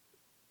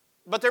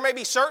 But there may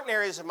be certain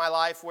areas of my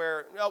life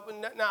where, no,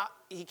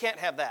 He can't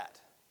have that.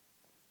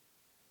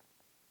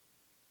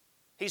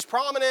 He's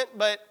prominent,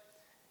 but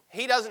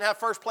He doesn't have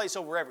first place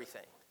over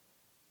everything.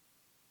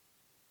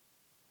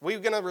 We're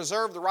going to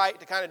reserve the right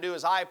to kind of do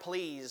as I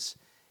please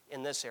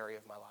in this area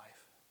of my life.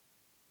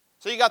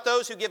 So you got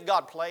those who give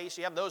God place,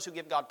 you have those who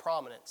give God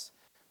prominence,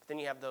 but then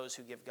you have those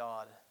who give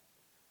God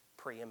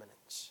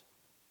preeminence.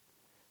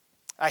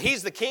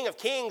 He's the King of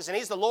kings and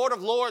He's the Lord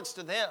of lords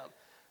to them.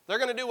 They're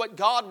going to do what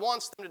God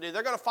wants them to do.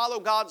 They're going to follow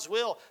God's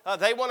will.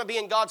 They want to be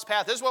in God's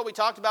path. This is what we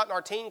talked about in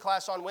our teen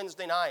class on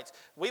Wednesday nights.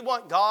 We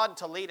want God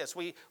to lead us.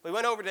 We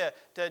went over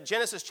to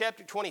Genesis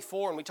chapter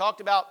 24, and we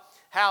talked about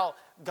how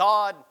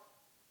God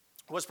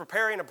was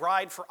preparing a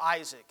bride for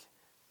Isaac.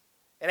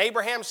 And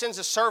Abraham sends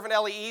his servant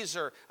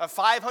Eliezer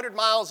 500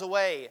 miles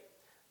away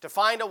to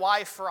find a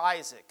wife for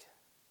Isaac.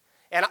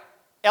 And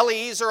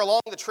Eliezer,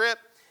 along the trip,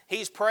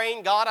 he's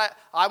praying, God,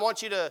 I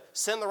want you to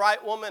send the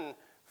right woman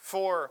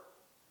for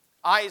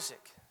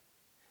Isaac.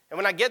 And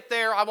when I get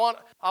there, I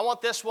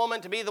want this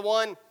woman to be the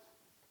one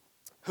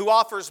who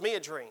offers me a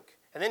drink.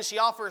 And then she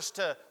offers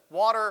to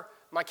water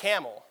my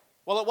camel.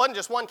 Well, it wasn't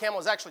just one camel,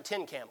 it was actually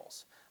 10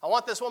 camels. I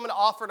want this woman to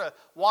offer to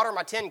water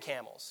my 10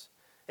 camels.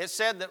 It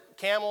said that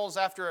camels,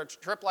 after a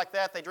trip like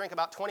that, they drink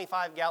about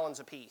 25 gallons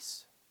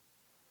apiece.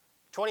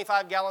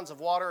 25 gallons of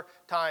water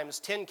times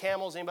 10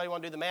 camels. Anybody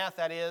want to do the math?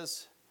 That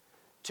is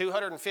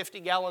 250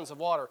 gallons of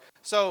water.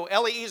 So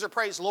Eliezer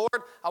prays, Lord,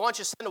 I want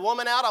you to send a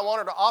woman out. I want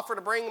her to offer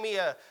to bring me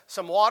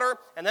some water.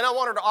 And then I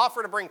want her to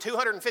offer to bring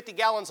 250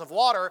 gallons of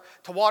water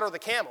to water the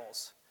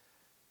camels.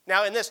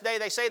 Now, in this day,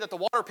 they say that the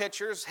water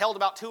pitchers held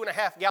about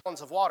 2.5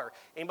 gallons of water.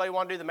 Anybody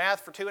want to do the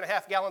math for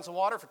 2.5 gallons of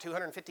water for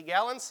 250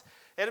 gallons?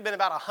 It had been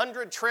about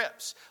 100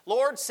 trips.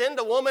 Lord, send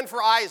a woman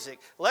for Isaac.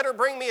 Let her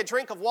bring me a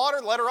drink of water.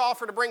 Let her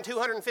offer to bring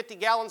 250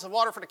 gallons of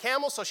water for the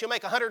camels, so she'll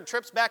make 100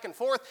 trips back and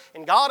forth.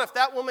 And God, if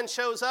that woman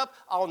shows up,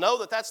 I'll know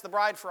that that's the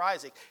bride for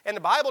Isaac. And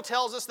the Bible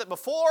tells us that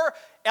before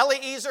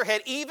Eliezer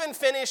had even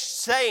finished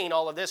saying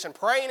all of this and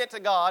praying it to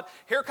God,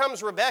 here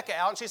comes Rebekah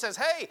out, and she says,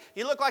 hey,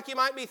 you look like you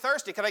might be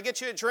thirsty. Can I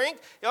get you a drink?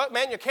 You know what,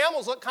 man, your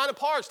camels look kind of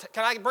parched.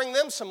 Can I bring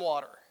them some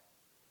water?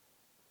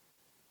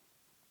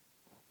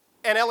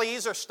 And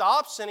Eliezer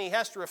stops and he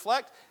has to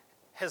reflect,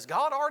 has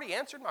God already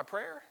answered my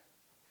prayer?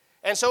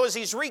 And so as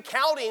he's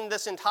recounting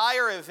this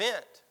entire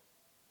event,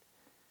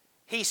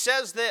 he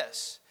says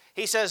this.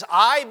 He says,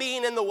 I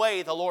being in the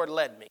way, the Lord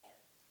led me.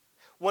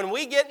 When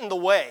we get in the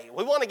way,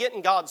 we want to get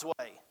in God's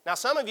way. Now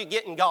some of you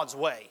get in God's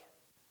way.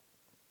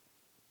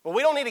 Well,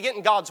 we don't need to get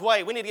in God's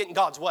way. We need to get in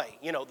God's way,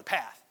 the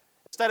path.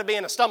 Instead of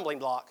being a stumbling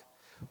block,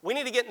 we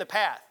need to get in the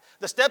path.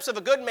 The steps of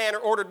a good man are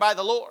ordered by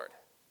the Lord.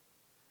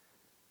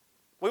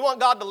 We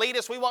want God to lead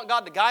us. We want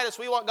God to guide us.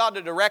 We want God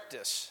to direct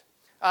us.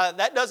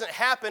 That doesn't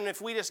happen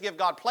if we just give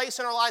God place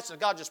in our lives, if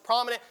God just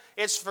prominent.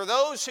 It's for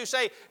those who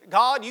say,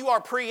 God, you are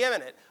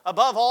preeminent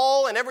above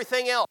all and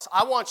everything else.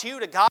 I want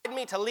you to guide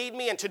me, to lead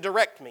me, and to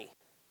direct me.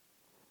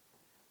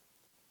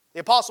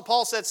 The Apostle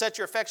Paul said, set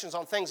your affections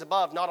on things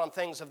above, not on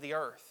things of the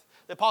earth.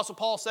 The Apostle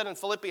Paul said in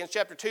Philippians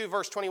chapter 2,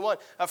 verse 21,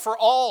 for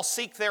all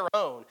seek their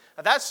own.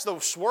 That's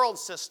the world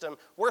system.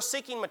 We're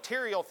seeking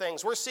material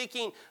things. We're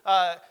seeking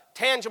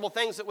tangible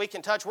things that we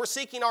can touch. We're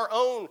seeking our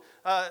own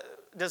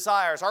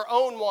desires, our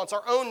own wants,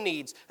 our own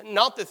needs,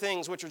 not the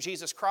things which are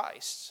Jesus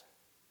Christ's.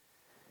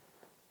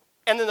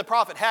 And then the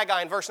prophet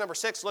Haggai in verse number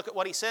 6, look at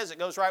what he says. It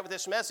goes right with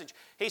this message.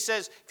 He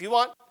says, if you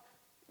want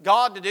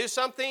God to do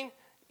something,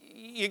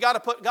 you got to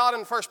put God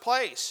in first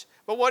place.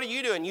 But what are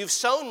you doing? You've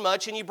sown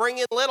much and you bring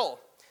in little.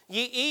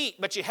 Ye eat,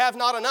 but ye have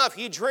not enough.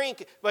 Ye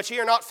drink, but ye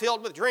are not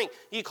filled with drink.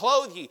 Ye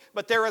clothe ye,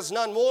 but there is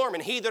none warm.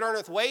 And he that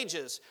earneth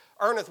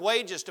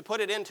wages to put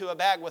it into a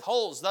bag with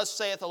holes. Thus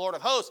saith the Lord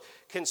of hosts,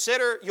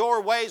 consider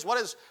your ways. What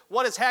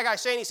is Haggai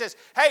saying? He says,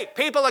 hey,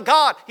 people of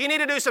God, you need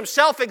to do some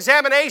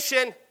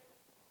self-examination.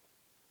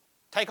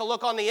 Take a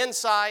look on the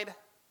inside.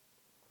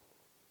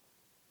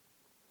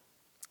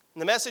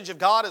 And the message of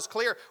God is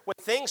clear. When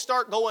things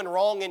start going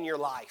wrong in your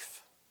life,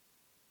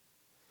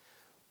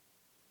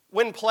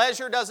 when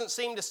pleasure doesn't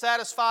seem to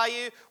satisfy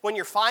you, when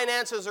your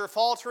finances are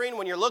faltering,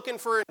 when you're looking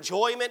for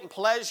enjoyment and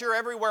pleasure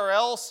everywhere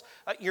else,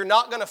 you're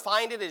not going to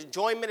find it.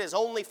 Enjoyment is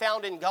only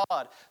found in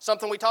God.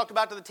 Something we talked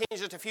about to the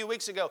teens just a few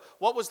weeks ago.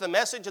 What was the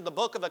message of the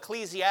book of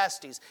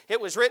Ecclesiastes?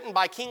 It was written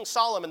by King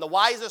Solomon, the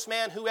wisest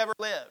man who ever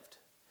lived.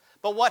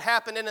 But what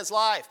happened in his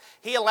life?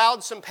 He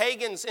allowed some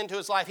pagans into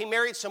his life. He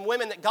married some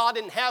women that God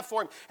didn't have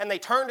for him, and they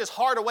turned his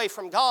heart away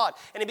from God.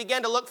 And he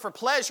began to look for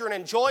pleasure and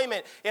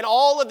enjoyment in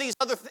all of these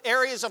other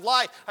areas of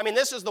life. I mean,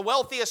 this is the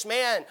wealthiest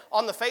man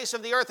on the face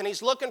of the earth, and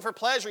he's looking for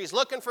pleasure. He's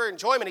looking for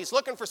enjoyment. He's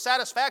looking for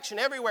satisfaction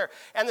everywhere.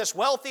 And this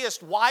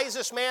wealthiest,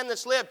 wisest man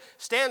that's lived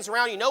stands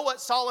around. You know what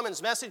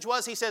Solomon's message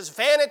was? He says,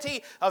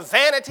 vanity of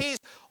vanities,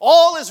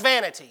 all is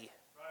vanity.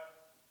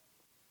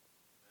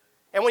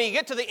 And when you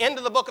get to the end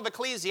of the book of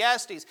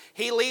Ecclesiastes,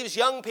 he leaves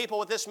young people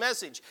with this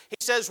message. He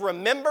says,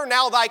 remember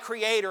now thy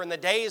Creator in the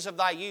days of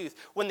thy youth,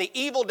 when the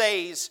evil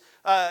days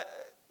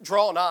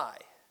draw nigh.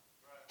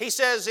 He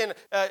says in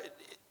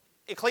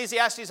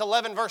Ecclesiastes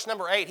 11, verse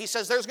number 8, he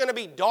says there's going to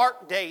be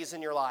dark days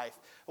in your life.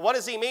 What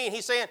does he mean?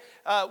 He's saying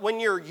when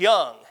you're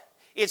young,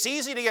 it's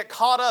easy to get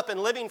caught up in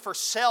living for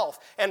self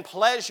and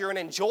pleasure and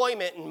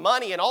enjoyment and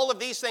money and all of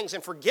these things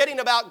and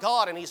forgetting about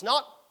God, and he's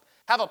not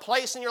have a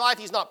place in your life.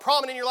 He's not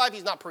prominent in your life.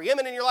 He's not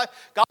preeminent in your life.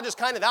 God is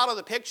kind of out of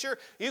the picture.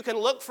 You can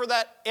look for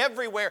that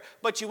everywhere,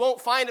 but you won't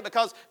find it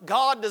because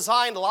God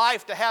designed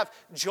life to have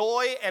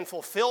joy and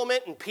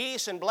fulfillment and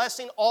peace and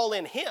blessing all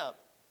in Him.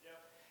 Yeah.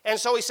 And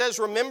so He says,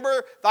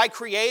 remember thy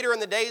Creator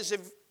in the days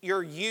of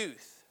your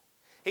youth.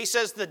 He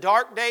says the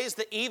dark days,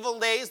 the evil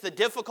days, the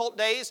difficult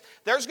days,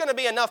 there's going to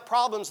be enough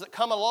problems that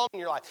come along in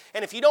your life.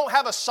 And if you don't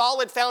have a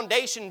solid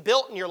foundation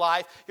built in your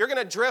life, you're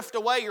going to drift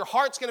away. Your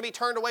heart's going to be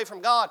turned away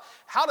from God.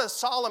 How does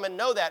Solomon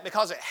know that?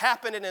 Because it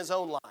happened in his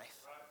own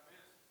life.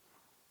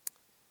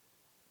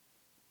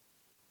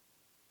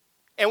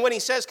 And when he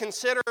says,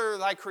 consider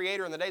thy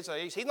Creator in the days of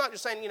thy youth, he's not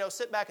just saying,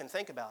 sit back and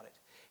think about it.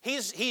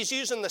 He's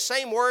using the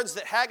same words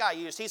that Haggai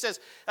used. He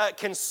says,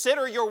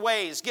 consider your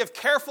ways. Give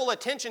careful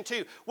attention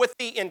to, with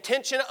the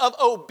intention of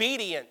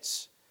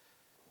obedience.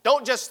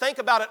 Don't just think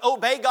about it.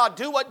 Obey God.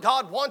 Do what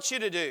God wants you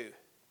to do.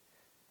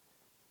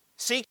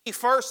 Seek ye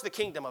first the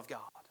kingdom of God.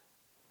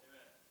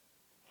 Amen.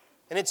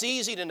 And it's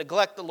easy to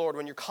neglect the Lord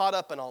when you're caught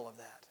up in all of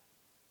that.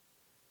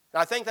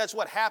 And I think that's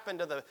what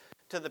happened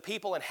to the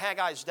people in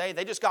Haggai's day.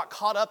 They just got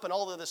caught up in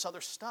all of this other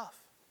stuff.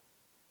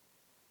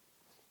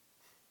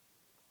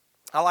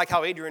 I like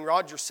how Adrian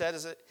Rogers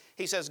says it.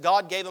 He says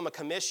God gave them a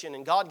commission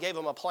and God gave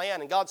them a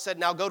plan and God said,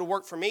 now go to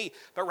work for me.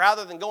 But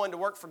rather than going to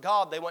work for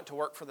God, they went to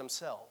work for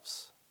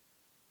themselves.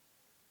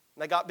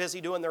 And they got busy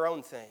doing their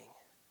own thing.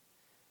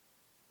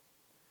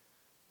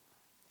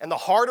 And the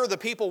harder the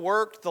people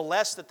worked, the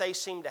less that they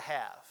seemed to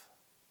have.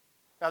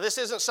 Now, this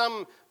isn't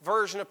some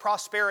version of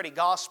prosperity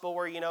gospel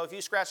where, if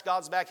you scratch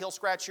God's back, He'll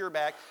scratch your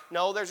back.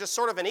 No, there's just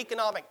sort of an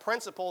economic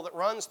principle that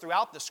runs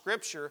throughout the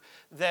Scripture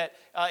that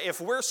if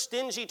we're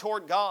stingy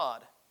toward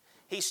God,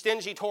 He's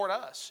stingy toward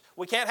us.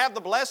 We can't have the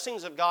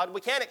blessings of God.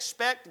 We can't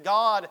expect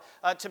God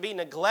to be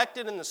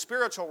neglected in the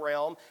spiritual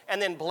realm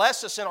and then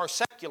bless us in our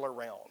secular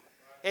realm.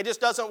 It just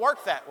doesn't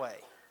work that way.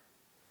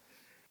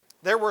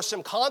 There were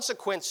some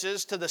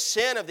consequences to the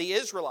sin of the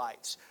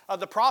Israelites.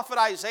 The prophet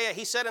Isaiah,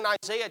 he said in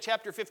Isaiah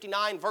chapter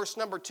 59, verse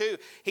number 2,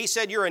 he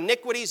said, your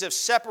iniquities have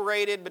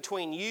separated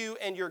between you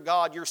and your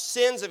God. Your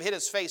sins have hid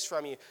His face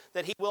from you,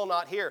 that He will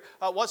not hear.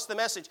 What's the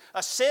message?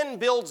 Sin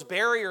builds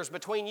barriers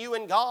between you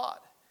and God.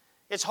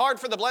 It's hard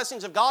for the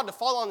blessings of God to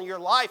fall on your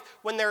life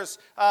when there's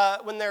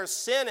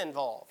sin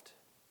involved.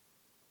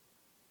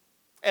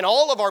 And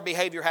all of our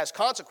behavior has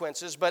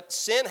consequences, but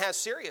sin has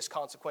serious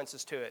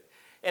consequences to it.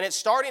 And it's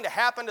starting to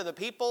happen to the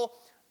people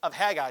of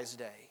Haggai's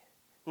day.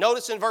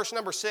 Notice in verse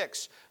number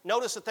 6,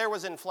 notice that there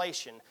was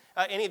inflation.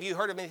 Any of you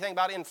heard of anything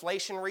about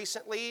inflation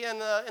recently in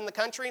the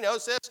country?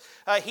 Notice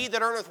this, he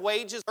that earneth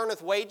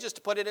wages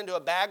to put it into a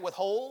bag with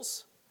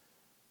holes.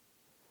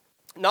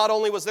 Not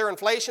only was there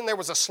inflation, there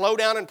was a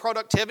slowdown in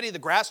productivity. The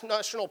gross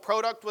national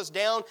product was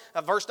down.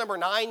 Verse number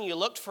 9, you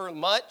looked for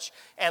much,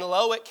 and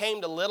lo, it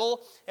came to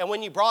little. And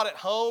when you brought it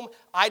home,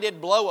 I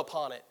did blow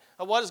upon it.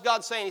 What is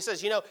God saying? He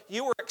says,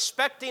 you were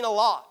expecting a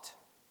lot,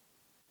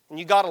 and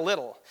you got a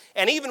little.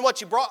 And even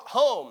what you brought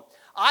home,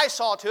 I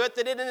saw to it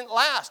that it didn't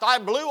last. I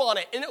blew on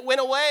it, and it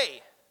went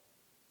away.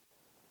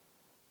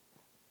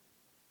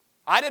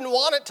 I didn't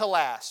want it to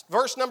last.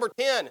 Verse number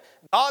 10,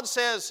 God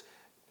says,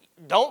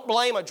 don't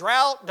blame a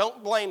drought,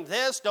 don't blame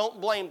this,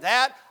 don't blame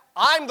that.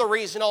 I'm the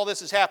reason all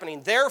this is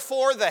happening.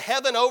 Therefore, the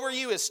heaven over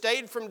you is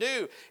stayed from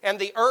dew, and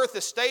the earth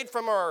is stayed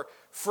from her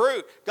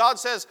fruit. God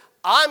says,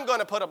 I'm going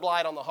to put a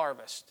blight on the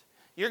harvest.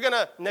 You're going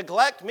to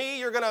neglect me.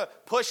 You're going to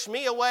push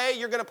me away.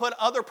 You're going to put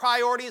other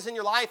priorities in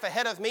your life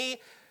ahead of me.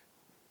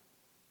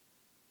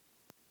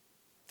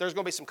 There's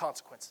going to be some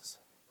consequences.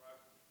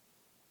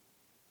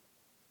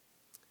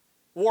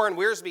 Warren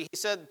Wiersbe, he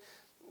said,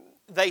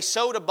 they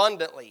sowed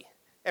abundantly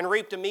and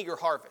reaped a meager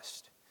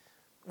harvest.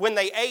 When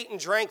they ate and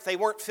drank, they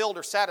weren't filled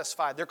or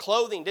satisfied. Their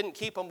clothing didn't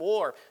keep them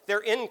warm.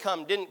 Their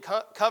income didn't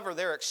cover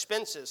their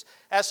expenses.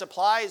 As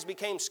supplies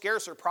became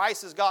scarcer,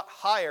 prices got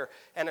higher,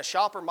 and a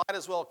shopper might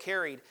as well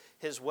carried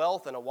his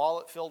wealth in a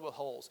wallet filled with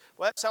holes.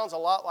 Well, that sounds a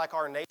lot like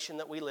our nation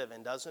that we live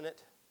in, doesn't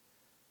it?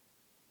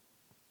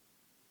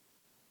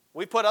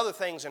 We put other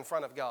things in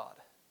front of God.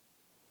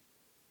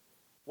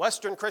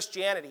 Western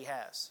Christianity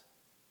has.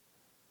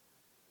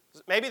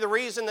 Maybe the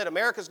reason that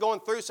America's going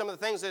through some of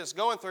the things that it's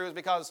going through is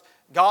because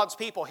God's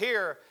people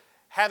here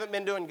haven't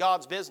been doing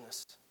God's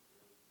business.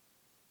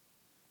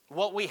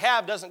 What we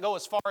have doesn't go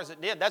as far as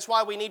it did. That's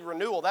why we need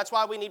renewal. That's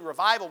why we need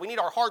revival. We need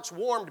our hearts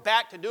warmed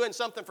back to doing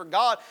something for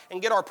God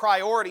and get our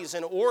priorities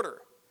in order.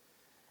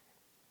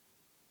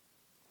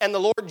 And the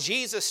Lord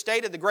Jesus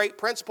stated the great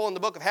principle in the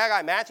book of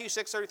Haggai, Matthew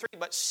 6:33,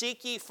 but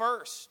seek ye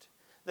first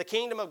the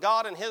kingdom of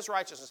God and His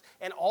righteousness,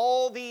 and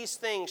all these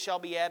things shall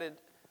be added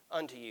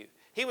unto you.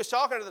 He was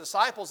talking to the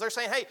disciples. They're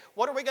saying, hey,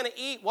 what are we going to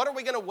eat? What are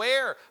we going to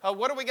wear?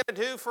 What are we going to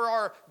do for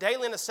our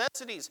daily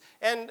necessities?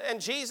 And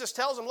Jesus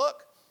tells them,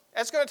 look,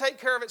 that's going to take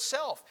care of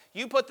itself.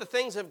 You put the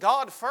things of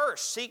God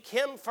first. Seek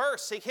Him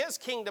first. Seek His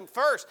kingdom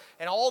first.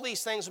 And all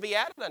these things will be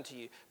added unto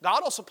you.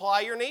 God will supply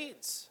your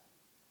needs.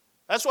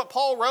 That's what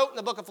Paul wrote in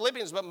the book of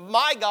Philippians. But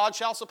my God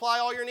shall supply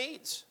all your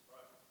needs.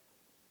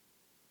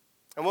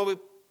 And when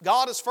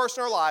God is first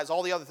in our lives,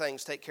 all the other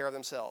things take care of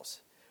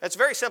themselves. It's a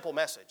very simple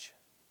message.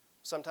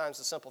 Sometimes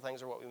the simple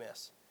things are what we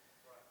miss.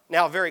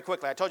 Now, very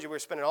quickly, I told you we were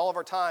spending all of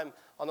our time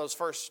on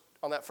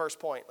that first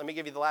point. Let me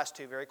give you the last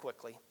two very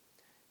quickly.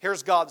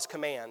 Here's God's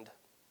command.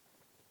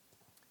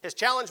 His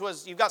challenge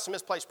was, you've got some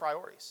misplaced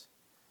priorities.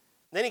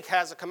 Then He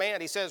has a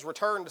command. He says,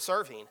 return to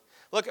serving.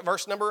 Look at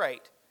verse number 8.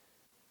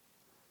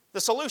 The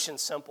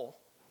solution's simple.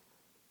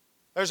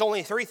 There's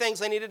only 3 things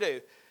they need to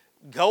do.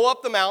 Go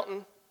up the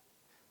mountain,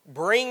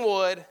 bring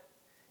wood,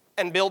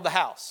 and build the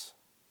house.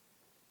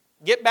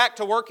 Get back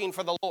to working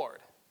for the Lord.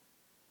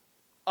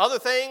 Other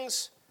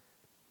things,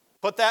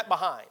 put that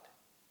behind.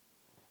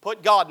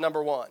 Put God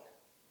number 1.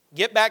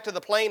 Get back to the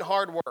plain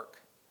hard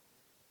work.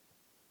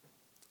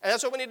 And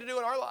that's what we need to do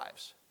in our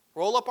lives.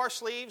 Roll up our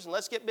sleeves and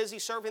let's get busy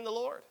serving the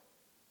Lord.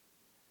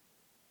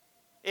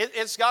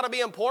 It's got to be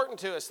important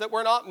to us that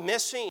we're not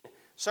missing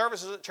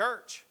services at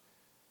church.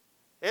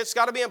 It's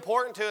got to be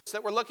important to us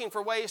that we're looking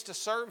for ways to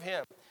serve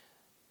Him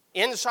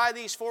inside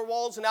these 4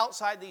 walls and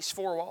outside these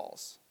 4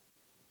 walls.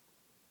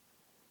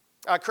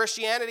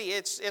 Christianity,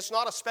 it's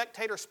not a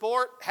spectator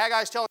sport.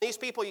 Haggai's telling these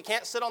people you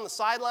can't sit on the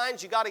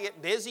sidelines. You got to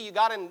get busy. You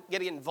got to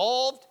get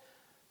involved.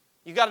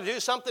 You got to do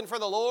something for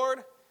the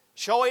Lord.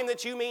 Show him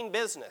that you mean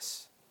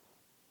business.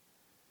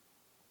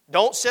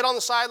 Don't sit on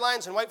the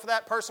sidelines and wait for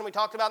that person we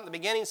talked about in the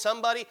beginning,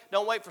 somebody.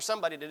 Don't wait for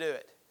somebody to do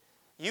it.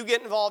 You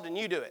get involved and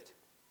you do it.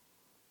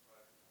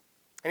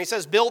 And he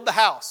says, build the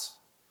house.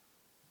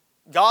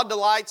 God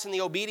delights in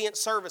the obedient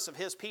service of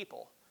his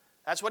people.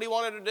 That's what he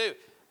wanted to do.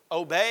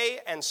 Obey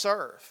and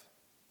serve.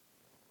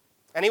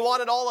 And he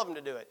wanted all of them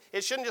to do it.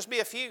 It shouldn't just be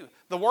a few.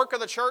 The work of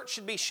the church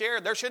should be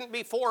shared. There shouldn't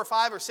be 4 or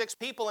 5 or 6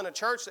 people in a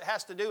church that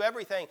has to do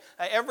everything.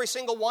 Every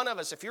single one of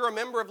us, if you're a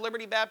member of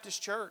Liberty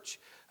Baptist Church,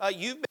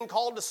 you've been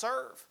called to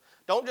serve.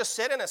 Don't just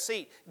sit in a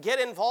seat.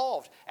 Get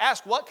involved.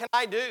 Ask, what can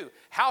I do?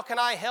 How can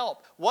I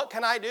help? What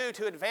can I do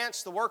to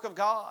advance the work of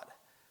God?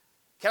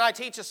 Can I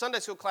teach a Sunday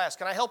school class?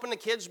 Can I help in the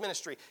kids'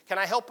 ministry? Can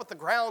I help with the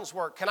grounds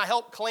work? Can I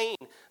help clean?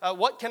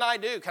 What can I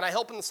do? Can I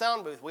help in the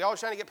sound booth? We always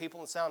trying to get people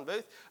in the sound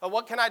booth.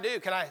 What can I do?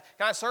 Can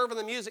I serve in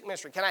the music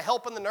ministry? Can I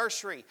help in the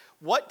nursery?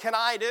 What can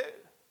I do?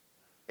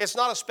 It's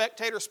not a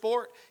spectator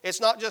sport. It's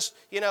not just,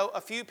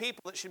 a few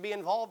people that should be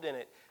involved in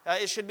it.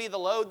 It should be the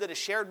load that is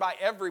shared by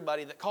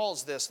everybody that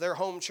calls this their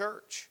home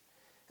church.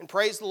 And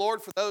praise the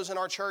Lord for those in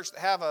our church that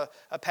have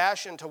a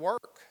passion to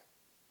work.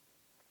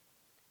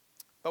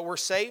 But we're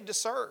saved to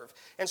serve.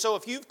 And so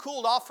if you've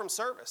cooled off from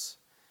service,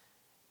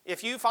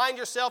 if you find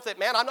yourself that,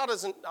 man, I'm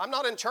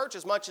not in church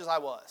as much as I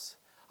was.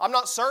 I'm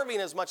not serving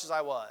as much as I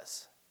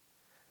was.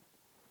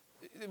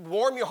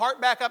 Warm your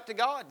heart back up to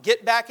God.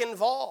 Get back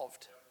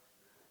involved.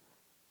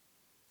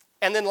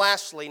 And then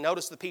lastly,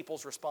 notice the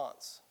people's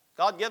response.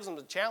 God gives them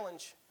the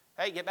challenge.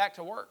 Hey, get back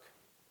to work.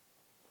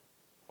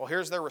 Well,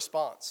 here's their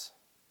response.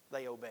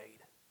 They obeyed.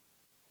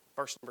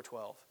 Verse number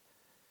 12.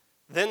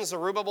 Then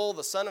Zerubbabel,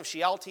 the son of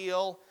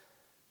Shealtiel,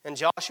 and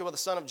Joshua, the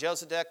son of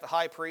Josedek, the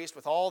high priest,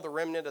 with all the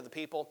remnant of the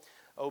people,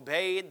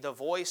 obeyed the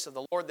voice of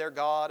the Lord their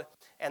God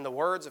and the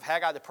words of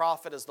Haggai the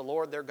prophet as the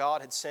Lord their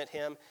God had sent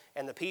him,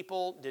 and the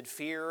people did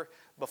fear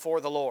before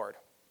the Lord.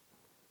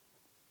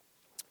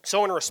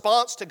 So in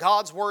response to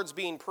God's words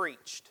being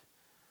preached,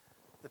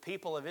 the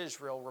people of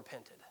Israel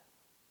repented.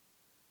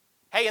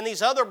 Hey, in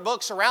these other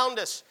books around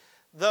us,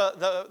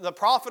 the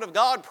prophet of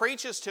God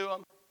preaches to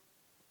them,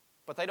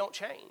 but they don't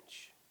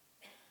change.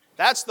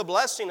 That's the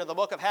blessing of the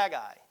book of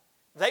Haggai.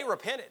 They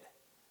repented.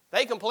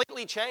 They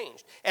completely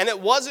changed. And it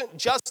wasn't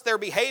just their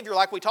behavior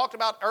like we talked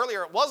about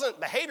earlier. It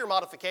wasn't behavior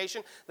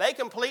modification. They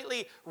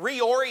completely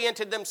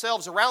reoriented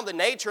themselves around the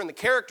nature and the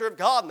character of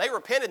God. And they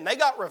repented and they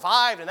got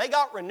revived and they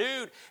got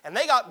renewed and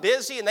they got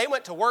busy and they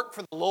went to work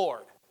for the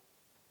Lord.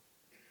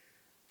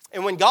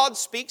 And when God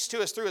speaks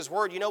to us through His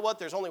Word, you know what?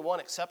 There's only one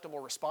acceptable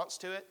response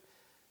to it.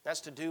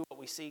 That's to do what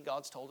we see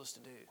God's told us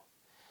to do.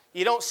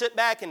 You don't sit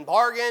back and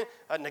bargain,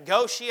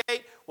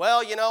 negotiate.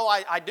 Well,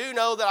 I do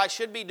know that I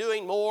should be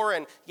doing more,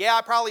 and yeah,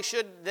 I probably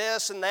should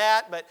this and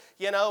that, but,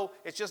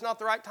 it's just not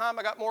the right time.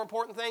 I got more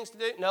important things to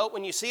do. No,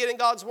 when you see it in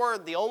God's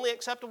Word, the only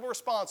acceptable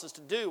response is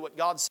to do what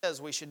God says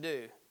we should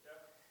do.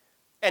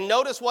 And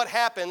notice what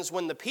happens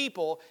when the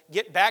people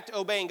get back to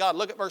obeying God.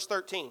 Look at verse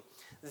 13.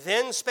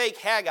 Then spake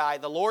Haggai,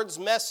 the Lord's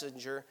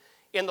messenger,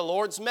 in the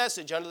Lord's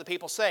message unto the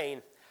people,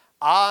 saying,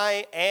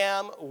 I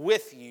am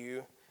with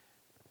you,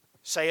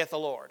 saith the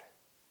Lord.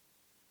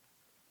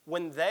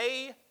 When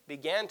they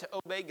began to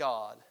obey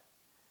God,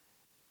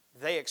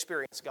 they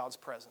experienced God's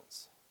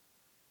presence.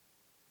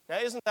 Now,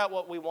 isn't that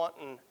what we want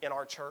in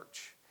our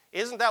church?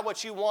 Isn't that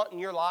what you want in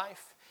your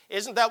life?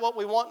 Isn't that what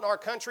we want in our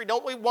country?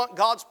 Don't we want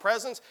God's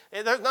presence?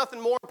 There's nothing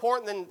more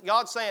important than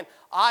God saying,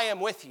 I am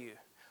with you.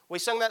 We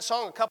sung that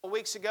song a couple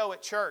weeks ago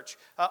at church.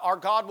 Our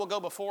God will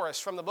go before us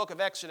from the book of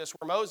Exodus,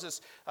 where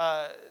Moses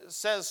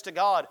says to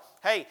God,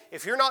 hey,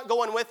 if you're not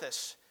going with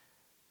us,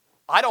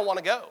 I don't want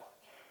to go.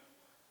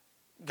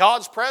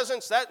 God's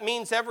presence, that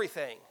means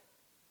everything.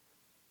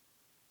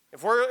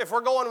 If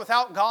we're going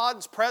without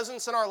God's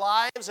presence in our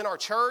lives, in our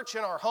church,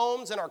 in our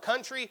homes, in our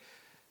country,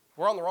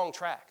 we're on the wrong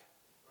track.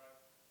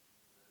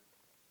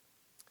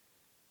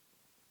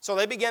 So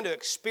they began to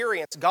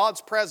experience God's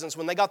presence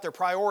when they got their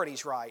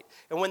priorities right.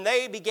 And when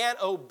they began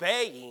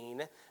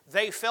obeying,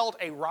 they felt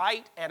a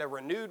right and a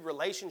renewed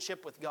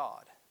relationship with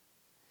God.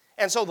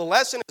 And so the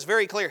lesson is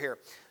very clear here.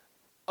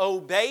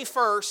 Obey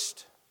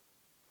first,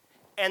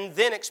 and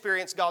then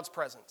experience God's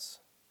presence.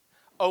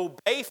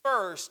 Obey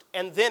first,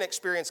 and then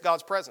experience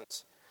God's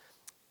presence.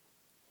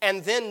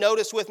 And then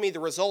notice with me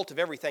the result of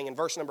everything in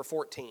verse number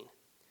 14.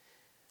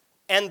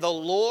 And the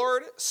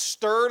Lord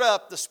stirred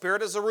up the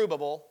spirit of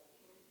Zerubbabel,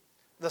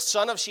 the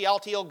son of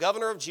Shealtiel,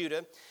 governor of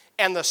Judah,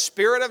 and the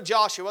spirit of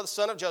Joshua, the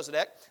son of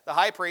Josedek, the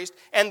high priest,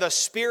 and the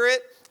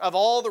spirit of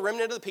all the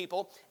remnant of the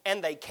people,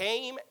 and they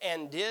came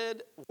and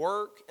did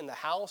work in the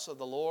house of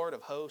the Lord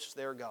of hosts,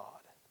 their God.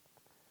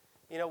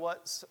 You know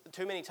what?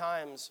 Too many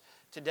times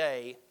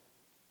today,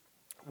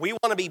 we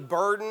want to be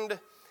burdened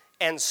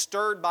and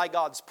stirred by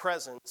God's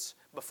presence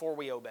before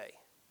we obey.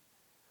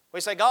 We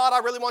say, God, I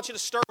really want you to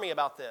stir me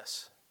about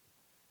this.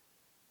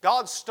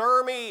 God,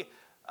 stir me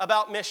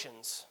about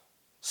missions.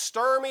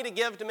 Stir me to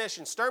give to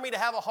missions. Stir me to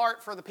have a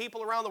heart for the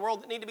people around the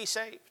world that need to be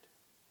saved.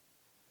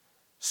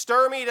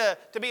 Stir me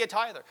to be a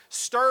tither.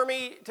 Stir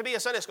me to be a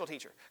Sunday school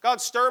teacher. God,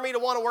 stir me to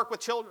want to work with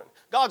children.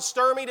 God,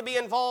 stir me to be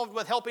involved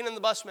with helping in the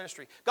bus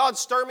ministry. God,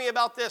 stir me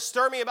about this.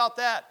 Stir me about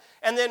that.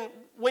 And then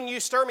when you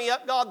stir me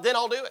up, God, then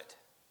I'll do it.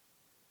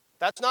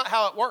 That's not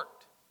how it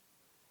worked.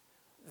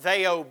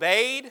 They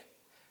obeyed.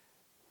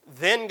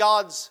 Then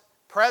God's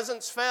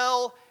presence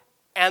fell.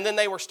 And then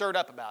they were stirred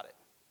up about it.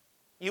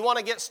 You want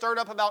to get stirred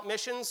up about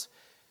missions?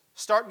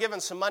 Start giving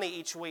some money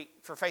each week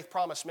for Faith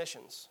Promise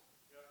Missions.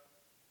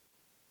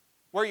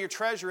 Where your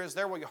treasure is,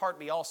 there will your heart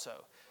be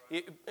also.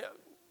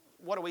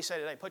 What do we say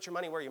today? Put your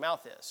money where your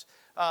mouth is.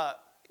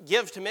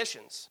 Give to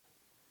missions.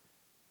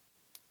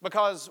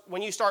 Because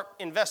when you start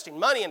investing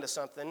money into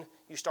something,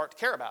 you start to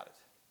care about it.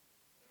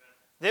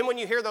 Then when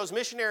you hear those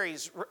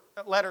missionaries'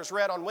 letters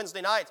read on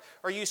Wednesday nights,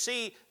 or you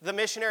see the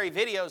missionary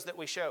videos that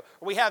we show,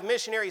 or we have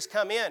missionaries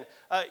come in,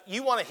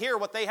 you want to hear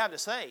what they have to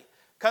say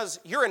because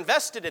you're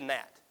invested in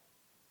that.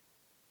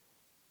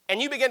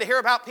 And you begin to hear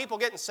about people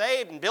getting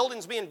saved and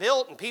buildings being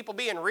built and people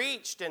being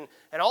reached and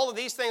all of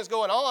these things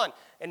going on.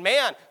 And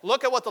man,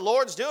 look at what the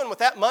Lord's doing with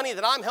that money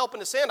that I'm helping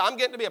to send. I'm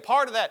getting to be a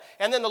part of that.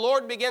 And then the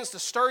Lord begins to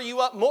stir you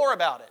up more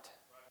about it.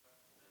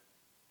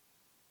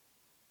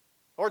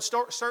 Lord,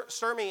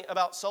 stir me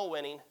about soul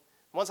winning.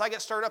 Once I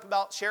get stirred up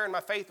about sharing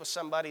my faith with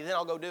somebody, then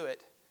I'll go do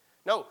it.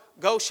 No,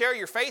 go share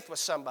your faith with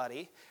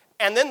somebody,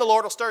 and then the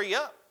Lord will stir you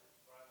up.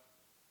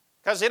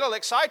 Because it'll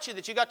excite you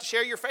that you got to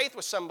share your faith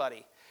with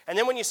somebody. And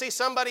then when you see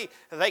somebody,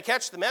 they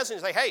catch the message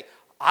and say, hey,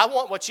 I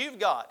want what you've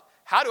got.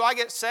 How do I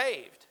get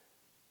saved?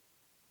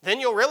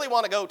 Then you'll really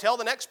want to go tell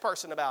the next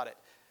person about it.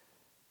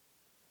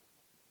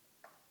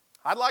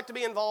 I'd like to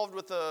be involved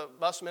with the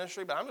bus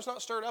ministry, but I'm just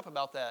not stirred up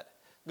about that.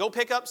 Go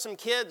pick up some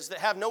kids that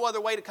have no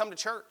other way to come to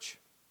church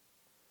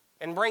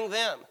and bring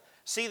them.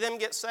 See them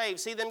get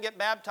saved. See them get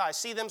baptized.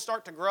 See them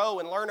start to grow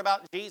and learn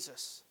about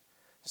Jesus.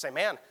 You say,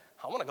 man,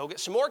 I want to go get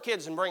some more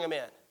kids and bring them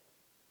in.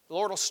 The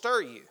Lord will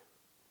stir you.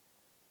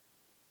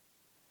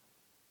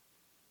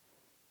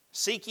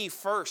 Seek ye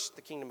first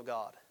the kingdom of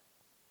God,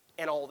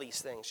 and all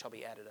these things shall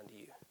be added unto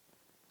you.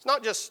 It's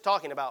not just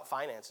talking about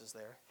finances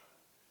there.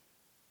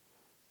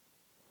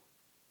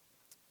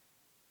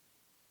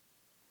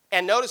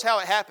 And notice how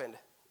it happened.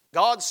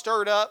 God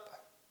stirred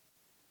up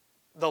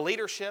the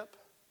leadership,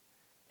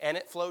 and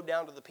it flowed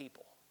down to the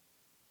people.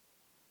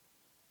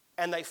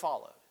 And they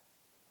followed.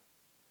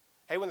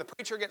 Hey, when the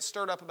preacher gets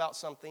stirred up about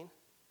something,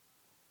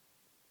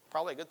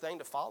 probably a good thing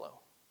to follow.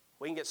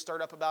 We can get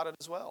stirred up about it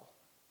as well.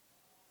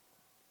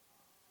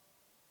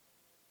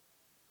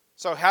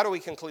 So how do we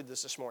conclude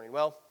this morning?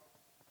 Well,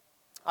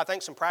 I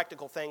think some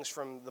practical things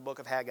from the book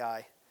of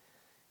Haggai.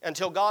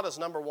 Until God is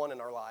number one in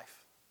our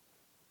life,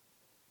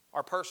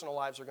 our personal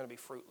lives are going to be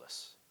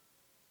fruitless.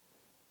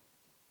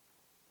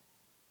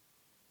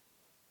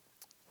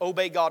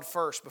 Obey God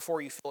first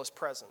before you feel His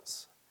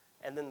presence,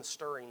 and then the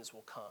stirrings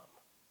will come.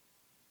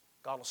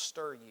 God will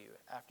stir you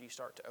after you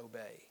start to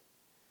obey.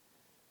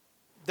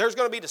 There's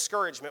going to be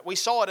discouragement. We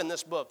saw it in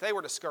this book. They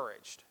were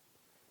discouraged.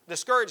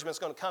 Discouragement is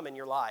going to come in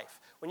your life.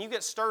 When you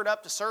get stirred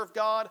up to serve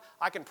God,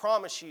 I can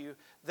promise you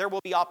there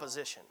will be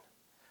opposition.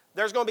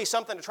 There's going to be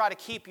something to try to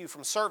keep you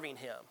from serving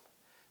Him.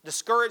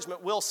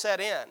 Discouragement will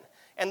set in.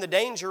 And the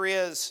danger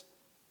is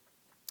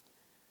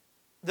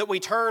that we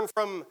turn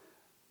from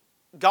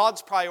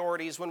God's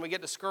priorities when we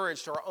get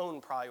discouraged to our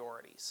own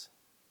priorities.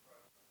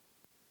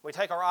 We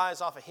take our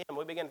eyes off of Him.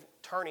 We begin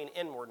turning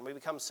inward and we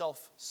become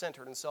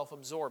self-centered and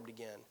self-absorbed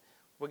again.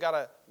 We've got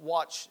to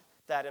watch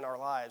that in our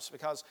lives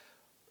because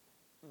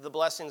the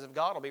blessings of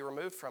God will be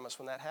removed from us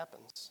when that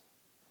happens.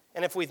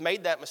 And if we've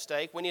made that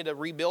mistake, we need to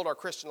rebuild our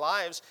Christian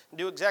lives and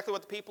do exactly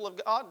what the people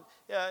of God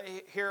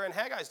here in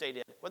Haggai's day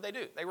did. What did they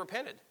do? They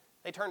repented.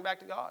 They turned back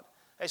to God.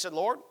 They said,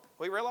 Lord,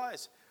 we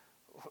realize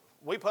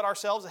we put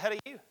ourselves ahead of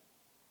you.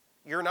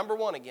 You're number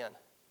one again.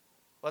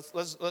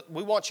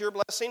 We want your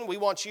blessing. We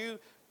want you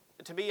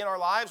to be in our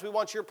lives. We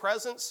want your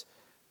presence.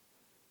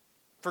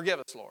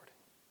 Forgive us, Lord.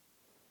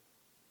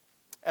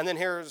 And then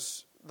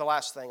here's the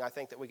last thing I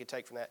think that we could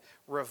take from that.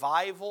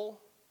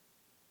 Revival.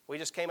 We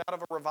just came out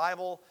of a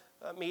revival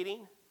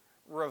meeting.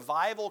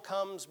 Revival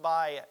comes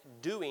by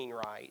doing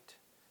right,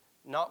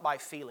 not by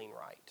feeling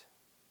right.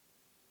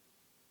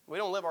 We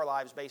don't live our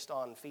lives based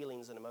on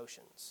feelings and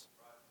emotions.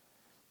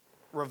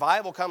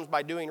 Revival comes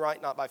by doing right,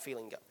 not by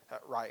feeling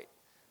right.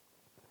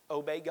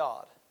 Obey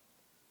God.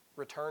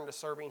 Return to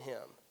serving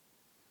Him.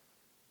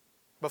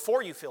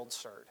 Before you feel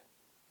stirred,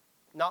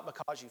 not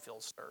because you feel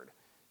stirred.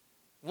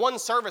 One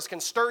service can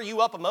stir you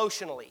up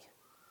emotionally,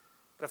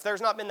 but if there's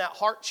not been that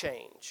heart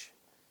change,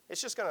 it's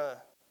just going to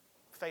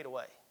fade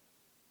away.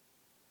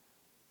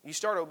 You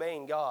start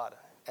obeying God,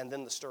 and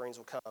then the stirrings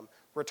will come.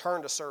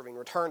 Return to serving,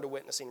 return to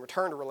witnessing,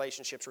 return to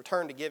relationships,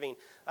 return to giving.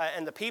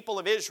 And the people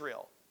of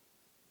Israel,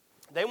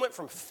 they went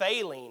from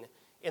failing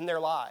in their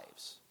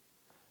lives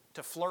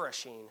to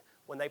flourishing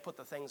when they put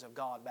the things of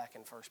God back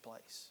in first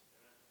place.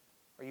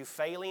 Are you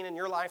failing in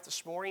your life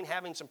this morning,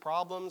 having some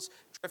problems,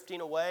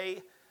 drifting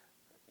away?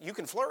 You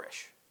can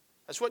flourish.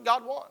 That's what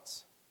God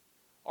wants.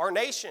 Our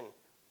nation,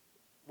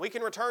 we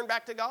can return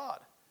back to God.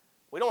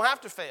 We don't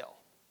have to fail.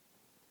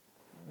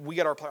 we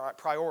get our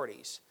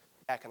priorities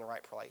back in the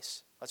right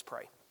place. Let's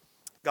pray.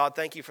 God,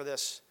 thank you for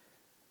this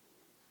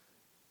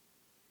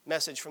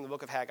message from the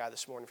book of Haggai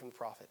this morning from the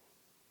prophet.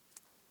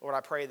 Lord,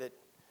 I pray that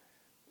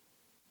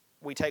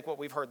we take what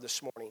we've heard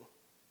this morning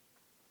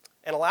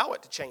and allow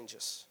it to change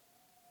us.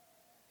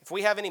 If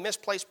we have any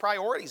misplaced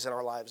priorities in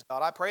our lives,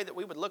 God, I pray that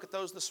we would look at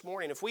those this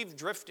morning. If we've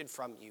drifted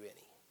from you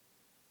any,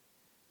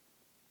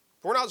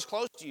 if we're not as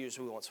close to you as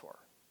we once were,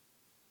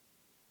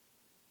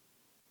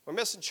 we're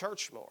missing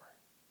church more.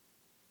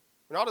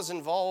 We're not as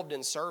involved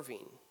in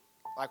serving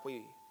like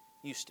we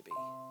used to be.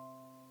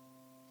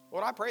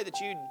 Lord, I pray that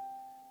you'd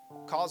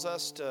cause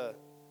us to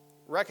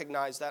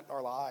recognize that in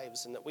our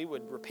lives and that we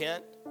would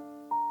repent.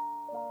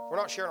 We're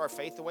not sharing our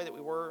faith the way that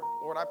we were.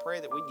 Lord, I pray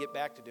that we'd get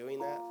back to doing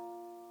that.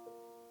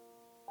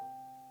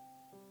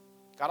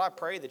 God, I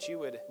pray that you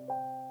would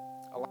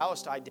allow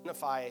us to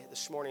identify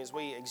this morning as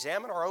we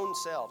examine our own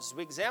selves, as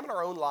we examine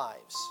our own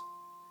lives.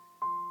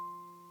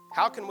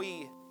 How can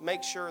we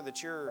make sure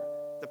that you're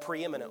the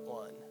preeminent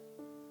one?